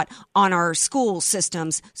they've got on our school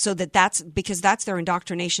systems. So that's because that's their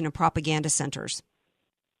indoctrination and propaganda centers.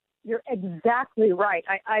 You're exactly right.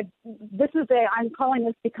 I'm calling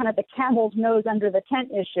this kind of the camel's nose under the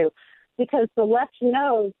tent issue, because the left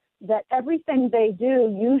knows that everything they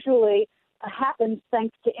do usually happens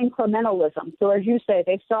thanks to incrementalism. So as you say,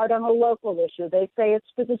 they start on a local issue. They say it's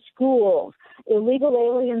for the schools. Illegal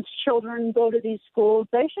aliens' children go to these schools.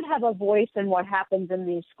 They should have a voice in what happens in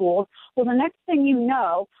these schools. Well, the next thing you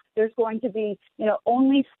know, there's going to be,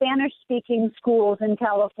 only Spanish-speaking schools in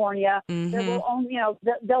California. Mm-hmm. There will only,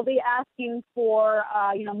 they'll be asking for,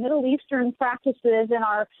 Middle Eastern practices in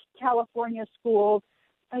our California schools.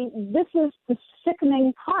 I mean, this is the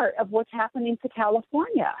sickening part of what's happening to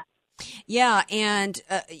California. Yeah, and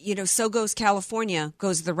so goes California,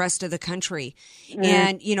 goes the rest of the country, Mm-hmm.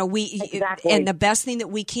 and Exactly. and the best thing that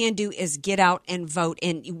we can do is get out and vote.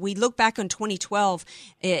 And we look back on 2012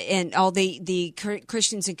 and all the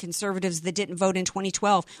Christians and conservatives that didn't vote in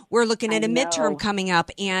 2012. We're looking at a midterm coming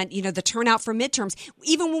up, and the turnout for midterms.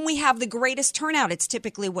 Even when we have the greatest turnout, it's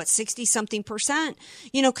typically 60-something%.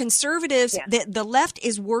 Conservatives, the left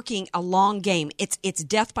is working a long game. It's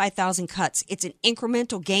death by 1,000 cuts. It's an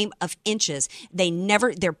incremental game of inches.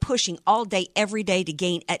 They're pushing all day, every day to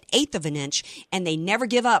gain an eighth of an inch, and they never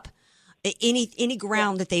give up any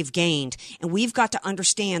ground that they've gained. And we've got to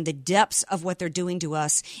understand the depths of what they're doing to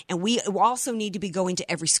us. And we also need to be going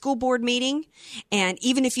to every school board meeting. And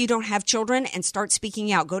even if you don't have children, and start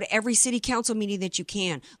speaking out. Go to every city council meeting that you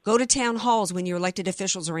can. Go to town halls when your elected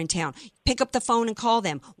officials are in town. Pick up the phone and call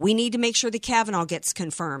them. We need to make sure that Kavanaugh gets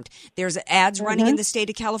confirmed. There's ads running in the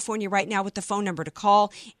state of California right now with the phone number to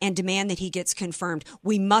call and demand that he gets confirmed.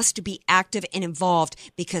 We must be active and involved,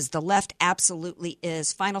 because the left absolutely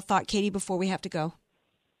is. Final thought, Katie, before we have to go.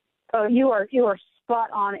 Oh, you are spot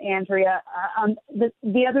on, Andrea.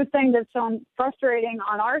 The other thing that's so frustrating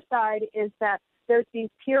on our side is that there's these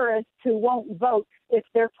purists who won't vote if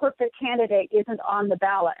their perfect candidate isn't on the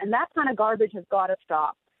ballot, and that kind of garbage has got to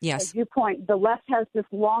stop. Yes. As you point, the left has this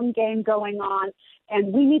long game going on,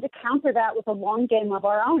 and we need to counter that with a long game of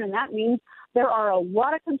our own, and that means there are a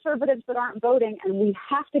lot of conservatives that aren't voting, and we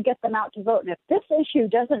have to get them out to vote. And if this issue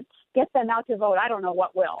doesn't get them out to vote, I don't know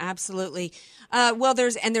what will. Absolutely. Well,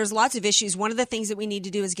 there's lots of issues. One of the things that we need to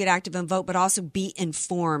do is get active and vote, but also be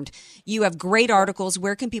informed. You have great articles.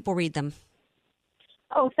 Where can people read them?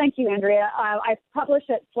 Oh, thank you, Andrea. I publish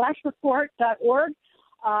at flashreport.org.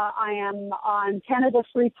 I am on Canada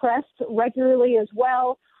Free Press regularly as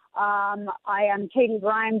well. I am Katie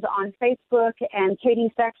Grimes on Facebook and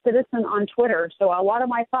Katie Sack Citizen on Twitter. So a lot of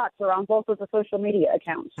my thoughts are on both of the social media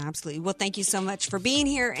accounts. Absolutely. Well, thank you so much for being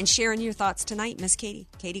here and sharing your thoughts tonight, Miss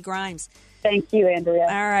Katie Grimes. Thank you, Andrea.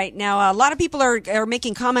 All right. Now, a lot of people are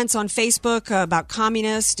making comments on Facebook about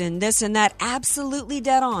communist and this and that. Absolutely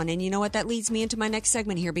dead on. And you know what? That leads me into my next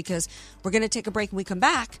segment here, because we're going to take a break. When we come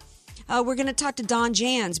back, we're going to talk to Don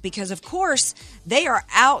Jans, because, of course, they are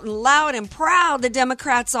out and loud and proud, the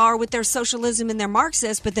Democrats are, with their socialism and their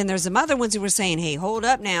Marxists. But then there's some other ones who were saying, hey, hold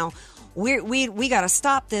up now. We got to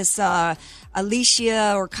stop this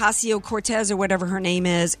Alicia Ocasio-Cortez or whatever her name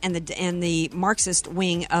is, and the Marxist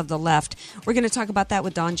wing of the left. We're going to talk about that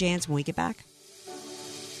with Don Jans when we get back.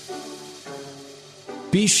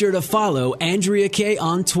 Be sure to follow Andrea Kaye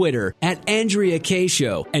on Twitter at Andrea Kaye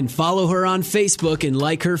Show, and follow her on Facebook and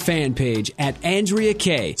like her fan page at Andrea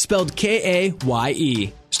Kaye, spelled Kaye.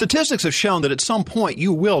 Statistics have shown that at some point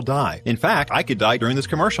you will die. In fact, I could die during this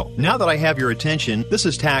commercial. Now that I have your attention, this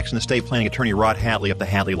is tax and estate planning attorney Rod Hatley of the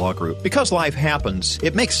Hatley Law Group. Because life happens,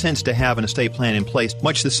 it makes sense to have an estate plan in place,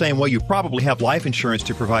 much the same way you probably have life insurance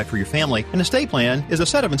to provide for your family. An estate plan is a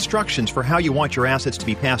set of instructions for how you want your assets to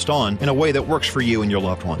be passed on in a way that works for you and your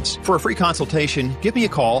loved ones. For a free consultation, give me a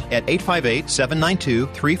call at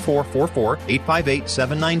 858-792-3444,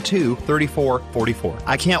 858-792-3444.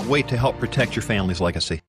 I can't wait to help protect your family's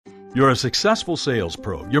legacy. You're a successful sales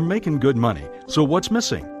pro. You're making good money. So what's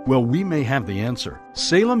missing? Well, we may have the answer.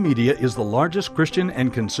 Salem Media is the largest Christian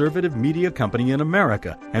and conservative media company in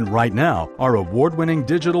America. And right now, our award-winning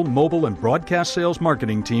digital, mobile, and broadcast sales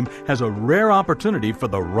marketing team has a rare opportunity for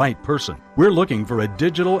the right person. We're looking for a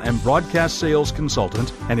digital and broadcast sales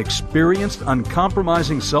consultant, an experienced,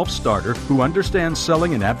 uncompromising self-starter who understands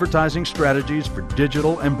selling and advertising strategies for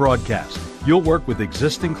digital and broadcast. You'll work with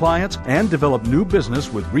existing clients and develop new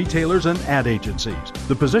business with retailers and ad agencies.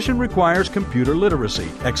 The position requires computer literacy,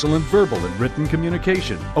 excellent verbal and written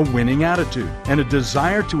communication, a winning attitude, and a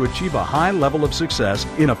desire to achieve a high level of success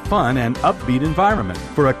in a fun and upbeat environment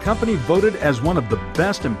for a company voted as one of the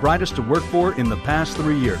best and brightest to work for in the past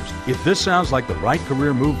 3 years. If this sounds like the right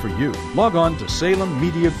career move for you, log on to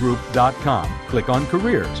SalemMediaGroup.com. Click on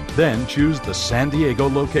Careers, then choose the San Diego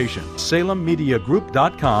location.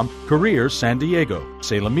 SalemMediaGroup.com, Careers San Diego.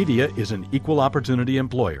 Salem Media is an equal opportunity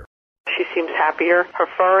employer. She seems happier. Her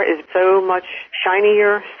fur is so much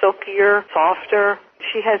shinier, silkier, softer.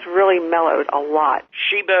 She has really mellowed a lot.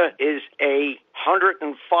 Sheba is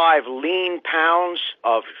 105 lean pounds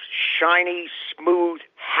of shiny, smooth,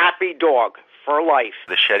 happy dog for life.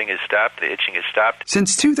 The shedding has stopped. The itching has stopped.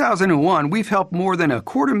 Since 2001, we've helped more than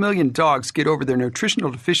 250,000 dogs get over their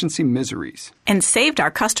nutritional deficiency miseries. And saved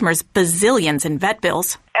our customers bazillions in vet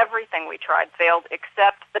bills. Everything we tried failed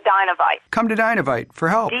except the Dinovite. Come to Dinovite for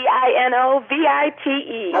help.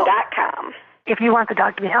 DINOVITE.com. If you want the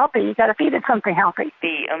dog to be healthy, you got to feed it something healthy.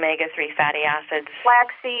 The omega-3 fatty acids.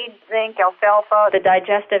 Flaxseed, zinc, alfalfa. The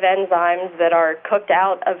digestive enzymes that are cooked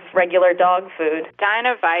out of regular dog food.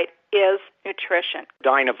 Dinovite is nutrition.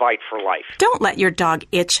 Dinovite for life. Don't let your dog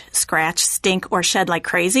itch, scratch, stink, or shed like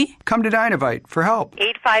crazy. Come to Dinovite for help.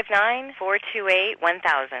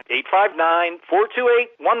 859-428-1000.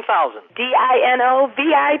 859-428-1000.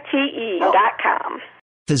 DINOVITE.com.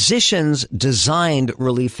 Physicians designed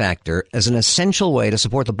Relief Factor as an essential way to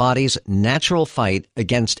support the body's natural fight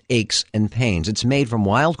against aches and pains. It's made from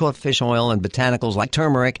wild-caught fish oil and botanicals like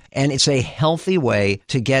turmeric, and it's a healthy way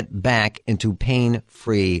to get back into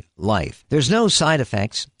pain-free life. There's no side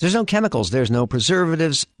effects. There's no chemicals. There's no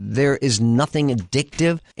preservatives. There is nothing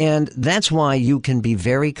addictive. And that's why you can be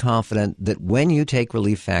very confident that when you take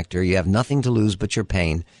Relief Factor, you have nothing to lose but your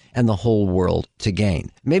pain and the whole world to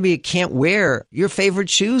gain. Maybe you can't wear your favorite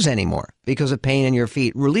shoes anymore because of pain in your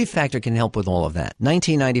feet. Relief Factor can help with all of that.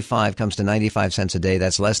 $19.95 comes to 95 cents a day.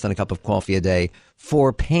 That's less than a cup of coffee a day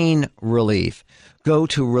for pain relief. Go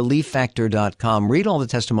to ReliefFactor.com, read all the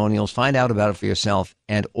testimonials, find out about it for yourself,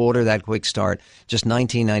 and order that quick start. Just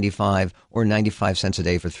 $19.95 or 95 cents a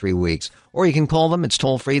day for 3 weeks. Or you can call them. It's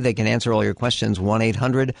toll-free. They can answer all your questions.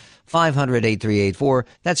 1-800-500-8384.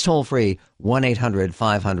 That's toll-free.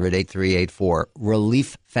 1-800-500-8384.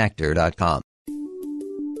 ReliefFactor.com.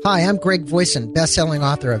 Hi, I'm Greg Voisin, best-selling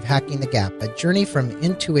author of Hacking the Gap, a journey from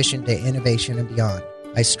intuition to innovation and beyond.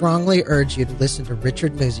 I strongly urge you to listen to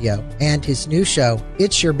Richard Muzio and his new show,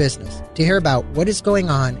 It's Your Business, to hear about what is going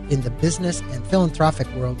on in the business and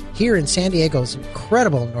philanthropic world here in San Diego's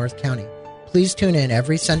incredible North County. Please tune in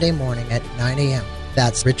every Sunday morning at 9 a.m.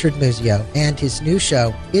 That's Richard Muzio and his new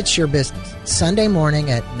show, It's Your Business, Sunday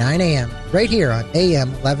morning at 9 a.m. right here on AM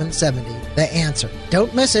 1170, The Answer.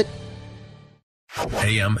 Don't miss it.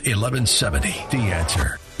 AM 1170, The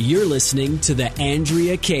Answer. You're listening to The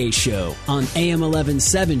Andrea Kaye Show on AM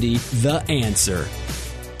 1170, The Answer.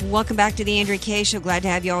 Welcome back to The Andrea Kaye Show. Glad to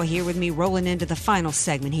have you all here with me, rolling into the final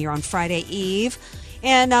segment here on Friday Eve.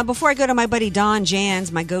 And before I go to my buddy Don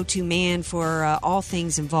Jans, my go-to man for all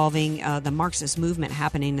things involving the Marxist movement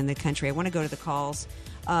happening in the country, I want to go to the calls.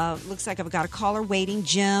 Looks like I've got a caller waiting.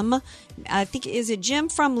 Jim, I think, is it Jim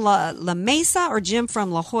from La Mesa or Jim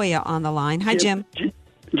from La Jolla on the line? Hi, Jim.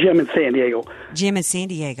 Jim in San Diego. Jim in San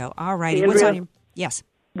Diego. All righty. What's on your... Yes.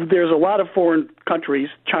 There's a lot of foreign countries,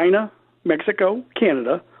 China, Mexico,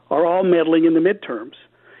 Canada, are all meddling in the midterms.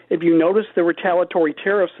 If you notice, the retaliatory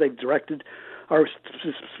tariffs they've directed are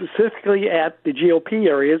specifically at the GOP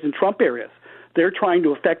areas and Trump areas. They're trying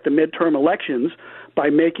to affect the midterm elections by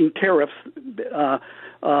making tariffs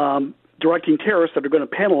directing tariffs that are going to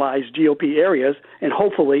penalize GOP areas and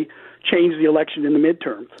hopefully change the election in the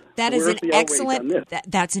midterms. That is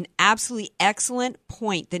that's an absolutely excellent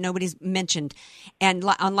point that nobody's mentioned. And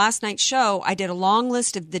on last night's show, I did a long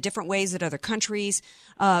list of the different ways that other countries,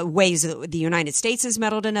 ways that the United States has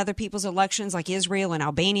meddled in other people's elections, like Israel and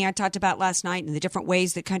Albania I talked about last night, and the different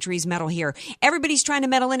ways that countries meddle here. Everybody's trying to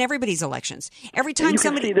meddle in everybody's elections. Every time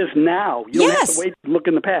somebody... You can see this now. You don't have to wait to look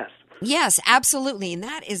in the past. Yes, absolutely. And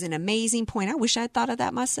that is an amazing point. I wish I'd thought of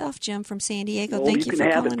that myself, Jim from San Diego. Well, Thank you for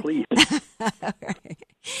calling. You can have it, please.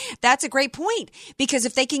 That's a great point, because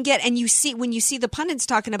if they can get, and when you see the pundits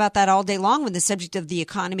talking about that all day long, when the subject of the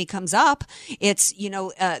economy comes up, it's,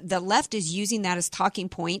 the left is using that as talking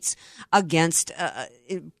points against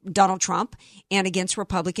Donald Trump and against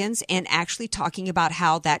Republicans, and actually talking about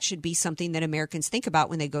how that should be something that Americans think about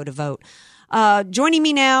when they go to vote. Joining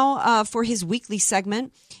me now for his weekly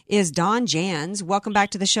segment is Don Jans. Welcome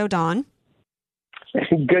back to the show, Don.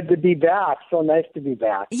 Good to be back. So nice to be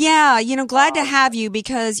back. Yeah, glad to have you,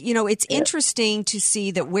 because, it's interesting to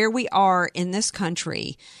see that where we are in this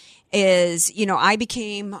country is, I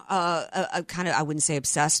became a kind of, I wouldn't say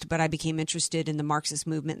obsessed, but I became interested in the Marxist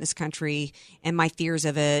movement in this country and my fears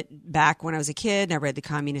of it back when I was a kid. And I read the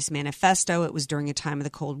Communist Manifesto. It was during a time of the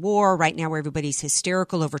Cold War. Right now, where everybody's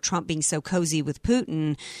hysterical over Trump being so cozy with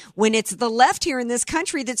Putin, when it's the left here in this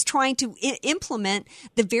country that's trying to implement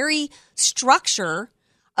the very structure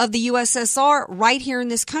of the USSR right here in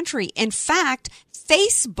this country. In fact,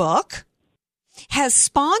 Facebook has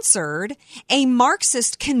sponsored a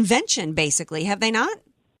Marxist convention, basically. Have they not?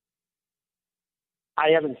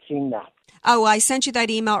 I haven't seen that. Oh, I sent you that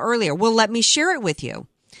email earlier. Well, let me share it with you.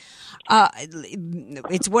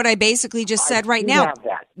 It's what I basically just said right now. Have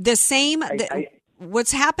that. The same.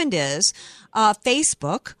 What's happened is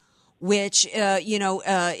Facebook, which,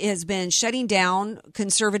 has been shutting down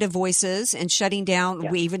conservative voices and shutting down.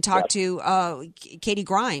 Yeah. We even talked to Katie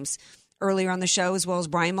Grimes earlier on the show, as well as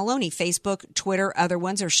Brian Maloney. Facebook, Twitter, other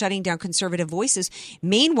ones are shutting down conservative voices.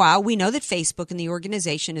 Meanwhile, we know that Facebook and the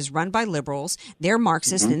organization is run by liberals. They're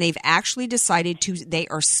Marxist, and they've actually decided they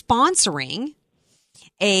are sponsoring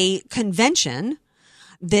a convention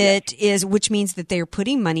that is, which means that they're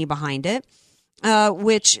putting money behind it,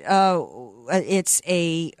 it's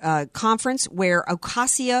a conference where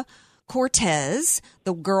Ocasio-Cortez,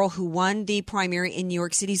 the girl who won the primary in New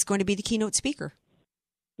York City, is going to be the keynote speaker.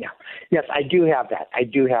 Yeah. Yes, I do have that.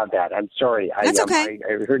 I'm sorry. That's okay.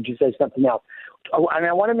 I heard you say something else. Oh, and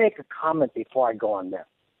I want to make a comment before I go on this.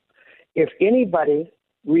 If anybody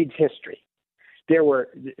reads history, there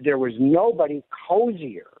was nobody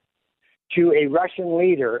cozier to a Russian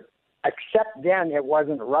leader, except then it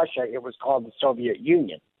wasn't Russia, it was called the Soviet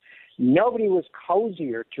Union. Nobody was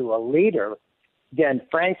cozier to a leader than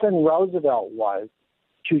Franklin Roosevelt was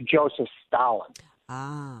to Joseph Stalin.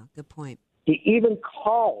 Ah, good point. He even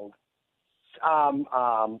called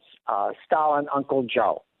Stalin Uncle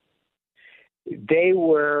Joe. They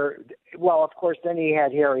were, well, of course, then he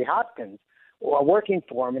had Harry Hopkins working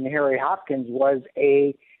for him, and Harry Hopkins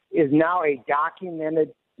is now a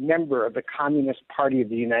documented member of the Communist Party of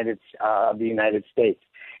the United States.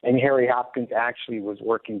 And Harry Hopkins actually was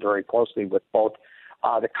working very closely with both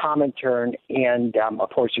the Comintern and, of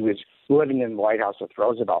course, he was living in the White House with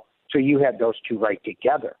Roosevelt. So you had those two right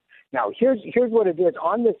together. Now, here's what it is.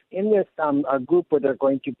 In this group where they're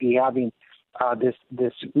going to be having this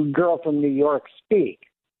girl from New York speak,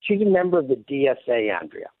 she's a member of the DSA,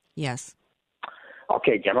 Andrea. Yes.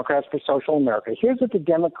 Okay, Democrats for Social America. Here's what the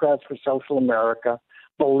Democrats for Social America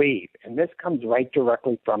believe, and this comes right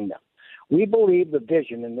directly from them. We believe the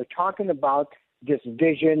vision, and they're talking about this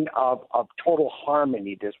vision of total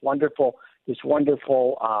harmony, this wonderful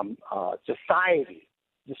society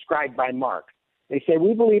described by Marx. They say,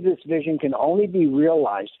 we believe this vision can only be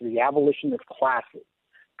realized through the abolition of classes,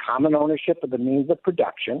 common ownership of the means of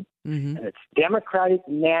production, and its democratic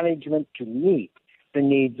management to meet the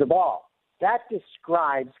needs of all. That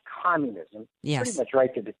describes communism pretty much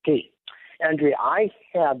right to the T. Andrea, I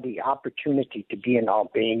had the opportunity to be in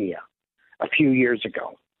Albania a few years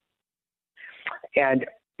ago. And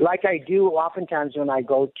like I do oftentimes when I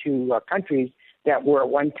go to countries that were at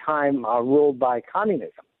one time ruled by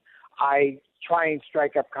communism, I try and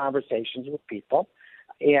strike up conversations with people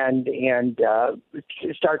and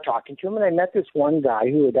start talking to them. And I met this one guy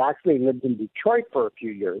who had actually lived in Detroit for a few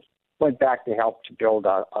years, went back to help to build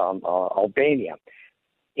Albania.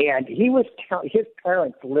 And his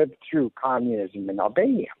parents lived through communism in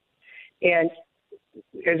Albania. And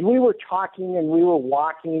as we were talking and we were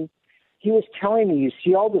walking, he was telling me, you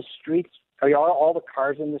see all the streets, all the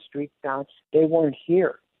cars in the streets down, they weren't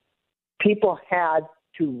here. People had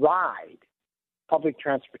to ride public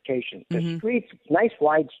transportation. The streets, nice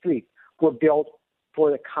wide streets, were built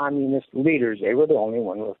for the communist leaders. They were the only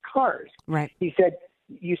one with cars. Right. He said,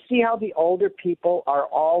 you see how the older people are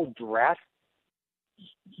all dressed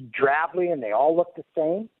drably and they all look the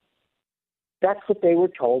same? That's what they were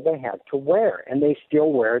told they had to wear, and they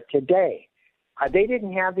still wear it today. They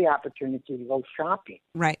didn't have the opportunity to go shopping.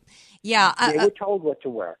 Right. Yeah. They were told what to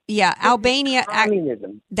wear. Yeah. Albania.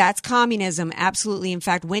 Communism. That's communism. Absolutely. In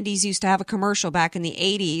fact, Wendy's used to have a commercial back in the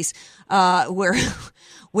 80s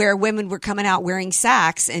where women were coming out wearing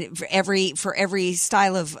sacks and for every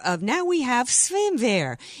style of now we have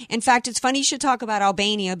swimwear. In fact, it's funny you should talk about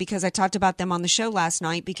Albania because I talked about them on the show last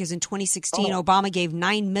night because in 2016, Obama gave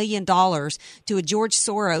 $9 million to a George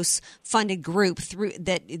Soros funded group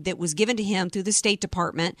that was given to him through the State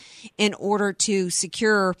Department in order to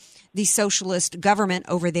secure the socialist government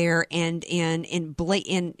over there and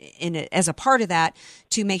as a part of that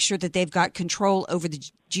to make sure that they've got control over the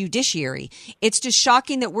judiciary. It's just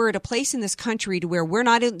shocking that we're at a place in this country to where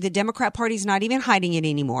the Democrat Party's not even hiding it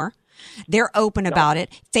anymore. They're open about it.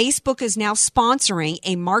 Facebook is now sponsoring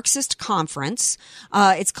a Marxist conference.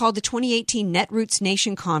 It's called the 2018 Netroots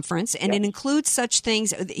Nation Conference, and it includes such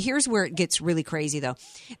things. Here's where it gets really crazy, though.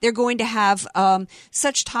 They're going to have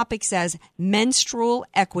such topics as menstrual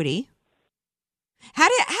equity.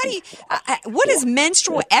 What is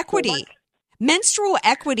menstrual equity? Menstrual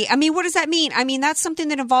equity. I mean, what does that mean? I mean, that's something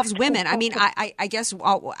that involves women. I mean, I guess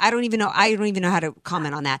I don't even know. I don't even know how to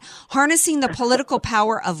comment on that. Harnessing the political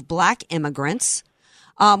power of black immigrants.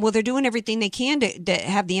 Well, they're doing everything they can to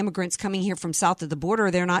have the immigrants coming here from south of the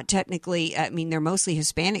border. They're not technically, I mean, they're mostly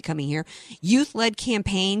Hispanic coming here. Youth-led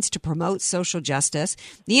campaigns to promote social justice.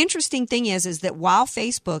 The interesting thing is that while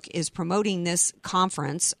Facebook is promoting this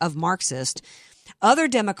conference of Marxists, other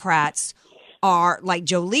Democrats are like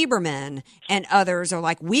Joe Lieberman and others are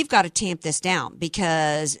like, we've got to tamp this down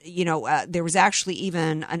because, there was actually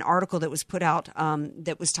even an article that was put out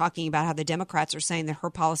that was talking about how the Democrats are saying that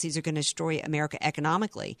her policies are going to destroy America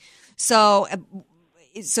economically. So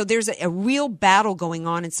there's a real battle going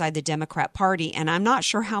on inside the Democrat Party, and I'm not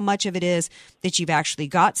sure how much of it is that you've actually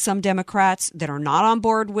got some Democrats that are not on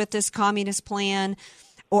board with this communist plan,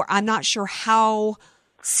 or I'm not sure how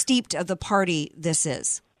steeped of the party this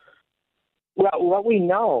is. Well, what we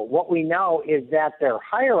know is that their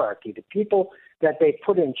hierarchy, the people that they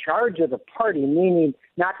put in charge of the party, meaning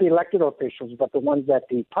not the elected officials, but the ones that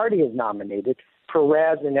the party has nominated,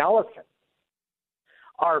 Perez and Ellison,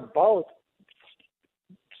 are both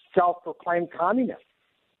self-proclaimed communists.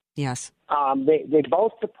 Yes. They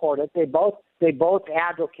both support it. They both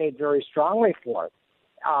advocate very strongly for it.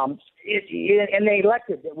 And they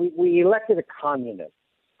elected. We elected a communist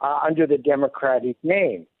under the Democratic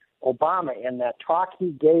name, Obama, and that talk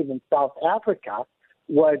he gave in South Africa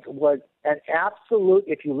was an absolute,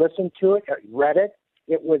 if you listen to it, or read it,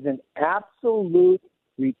 it was an absolute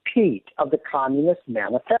repeat of the Communist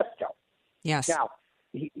Manifesto. Yes. Now,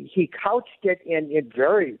 he couched it in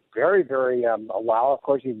very, very, very well. Of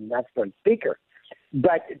course, he's an excellent speaker.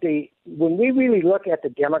 But when we really look at the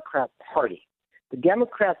Democrat Party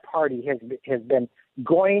has been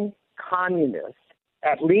going communist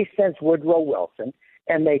at least since Woodrow Wilson,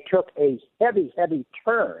 and they took a heavy, heavy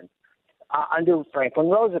turn under Franklin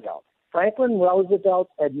Roosevelt. Franklin Roosevelt's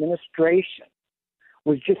administration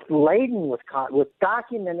was just laden with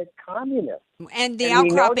documented communists. And the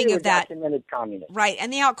outcropping of that, documented communists. Right,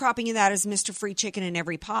 and the outcropping of that is Mr. Free Chicken in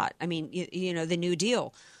every pot. I mean, the New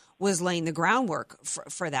Deal was laying the groundwork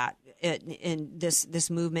for that. In this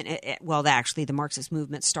movement, actually, the Marxist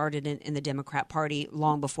movement started in the Democrat Party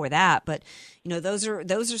long before that. But those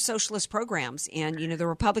are socialist programs, and the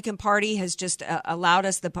Republican Party has just allowed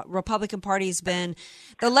us. The Republican Party has been,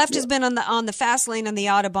 the left has been on the fast lane on the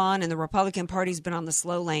Autobahn, and the Republican Party's been on the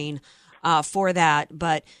slow lane for that.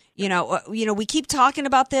 But we keep talking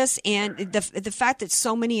about this, and the fact that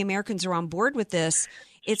so many Americans are on board with this,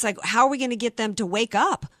 it's like, how are we going to get them to wake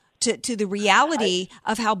up to the reality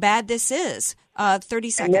of how bad this is?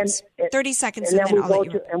 30 seconds. 30 seconds.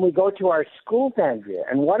 And we go to our schools, Andrea.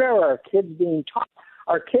 And what are our kids being taught?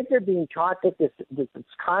 Our kids are being taught that this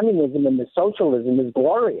communism and the socialism is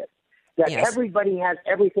glorious. That everybody has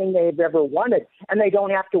everything they've ever wanted, and they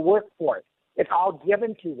don't have to work for it. It's all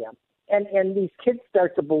given to them. And these kids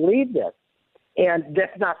start to believe this. And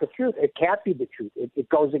that's not the truth. It can't be the truth. It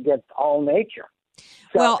goes against all nature.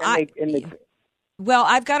 So, Well,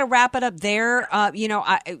 I've got to wrap it up there.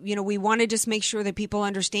 We want to just make sure that people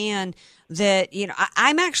understand that,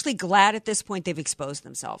 I'm actually glad at this point they've exposed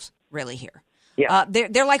themselves really here.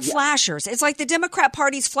 They're like flashers. It's like the Democrat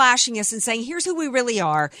Party's flashing us and saying, here's who we really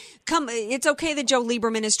are. It's okay that Joe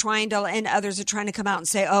Lieberman is trying to, and others are trying to come out and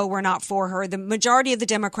say, oh, we're not for her. The majority of the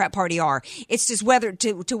Democrat Party are. It's just whether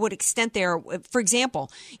to what extent they're, for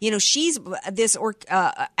example, she's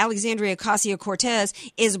Alexandria Ocasio-Cortez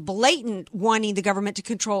is blatant wanting the government to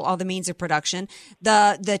control all the means of production.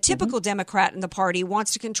 The typical Democrat in the party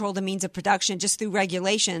wants to control the means of production just through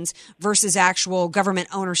regulations versus actual government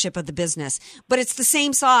ownership of the business. But it's the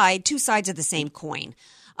same side, two sides of the same coin.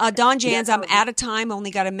 Don Jans, I'm out of time. Only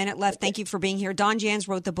got a minute left. Thank you for being here. Don Jans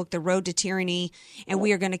wrote the book, The Road to Tyranny, and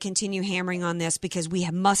we are going to continue hammering on this because we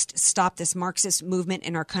must stop this Marxist movement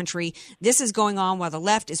in our country. This is going on while the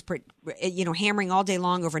left is, hammering all day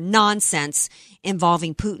long over nonsense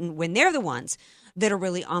involving Putin when they're the ones that are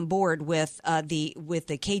really on board with the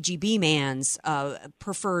KGB man's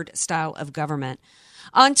preferred style of government.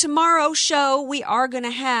 On tomorrow's show, we are going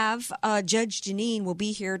to have Judge Jeanine will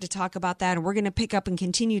be here to talk about that, and we're going to pick up and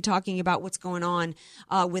continue talking about what's going on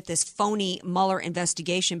with this phony Mueller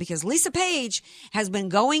investigation because Lisa Page has been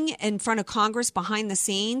going in front of Congress behind the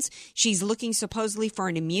scenes. She's looking supposedly for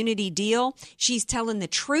an immunity deal. She's telling the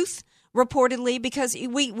truth, reportedly, because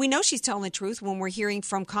we know she's telling the truth when we're hearing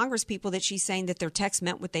from Congress people that she's saying that their text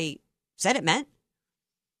meant what they said it meant.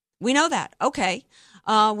 We know that. Okay.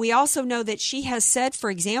 We also know that she has said, for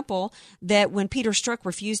example, that when Peter Strzok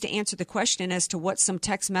refused to answer the question as to what some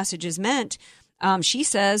text messages meant, she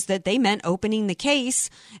says that they meant opening the case,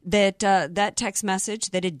 that that text message,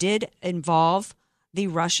 that it did involve the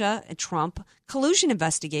Russia and Trump collusion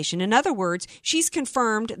investigation. In other words, she's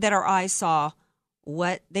confirmed that our eyes saw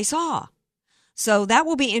what they saw. So that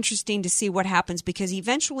will be interesting to see what happens because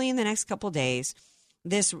eventually in the next couple of days,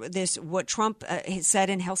 this what Trump said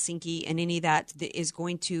in Helsinki and any of that is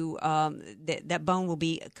going to that bone will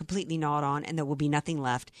be completely gnawed on and there will be nothing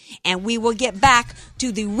left. And we will get back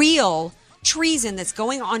to the real treason that's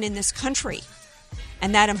going on in this country.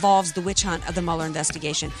 And that involves the witch hunt of the Mueller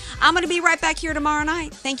investigation. I'm going to be right back here tomorrow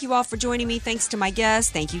night. Thank you all for joining me. Thanks to my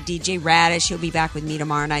guests. Thank you, DJ Radish. He'll be back with me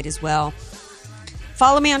tomorrow night as well.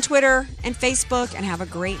 Follow me on Twitter and Facebook and have a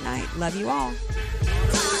great night. Love you all.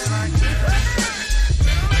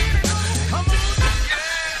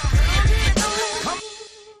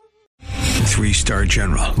 3-star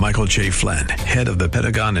General Michael J. Flynn, head of the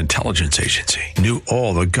Pentagon Intelligence Agency, knew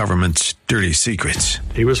all the government's dirty secrets.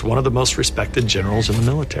 He was one of the most respected generals in the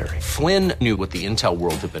military. Flynn knew what the intel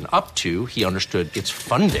world had been up to. He understood its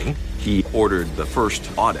funding. He ordered the first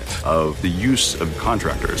audit of the use of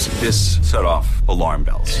contractors. This set off alarm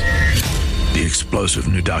bells. The explosive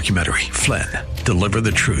new documentary, Flynn, Deliver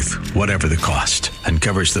the Truth, Whatever the Cost,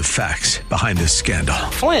 uncovers the facts behind this scandal.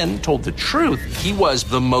 Flynn told the truth. He was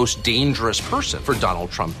the most dangerous person for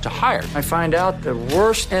Donald Trump to hire. I find out the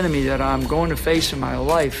worst enemy that I'm going to face in my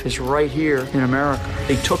life is right here in America.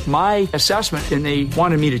 They took my assessment and they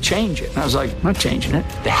wanted me to change it. And I was like, I'm not changing it.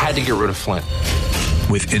 They had to get rid of Flynn.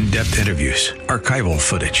 With in-depth interviews, archival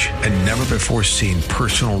footage, and never-before-seen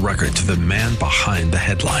personal records of the man behind the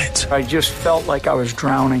headlines. I just felt like I was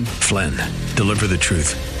drowning. Flynn, Deliver the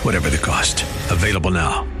Truth, Whatever the Cost. Available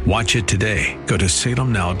now. Watch it today. Go to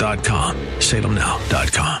salemnow.com.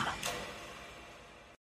 salemnow.com.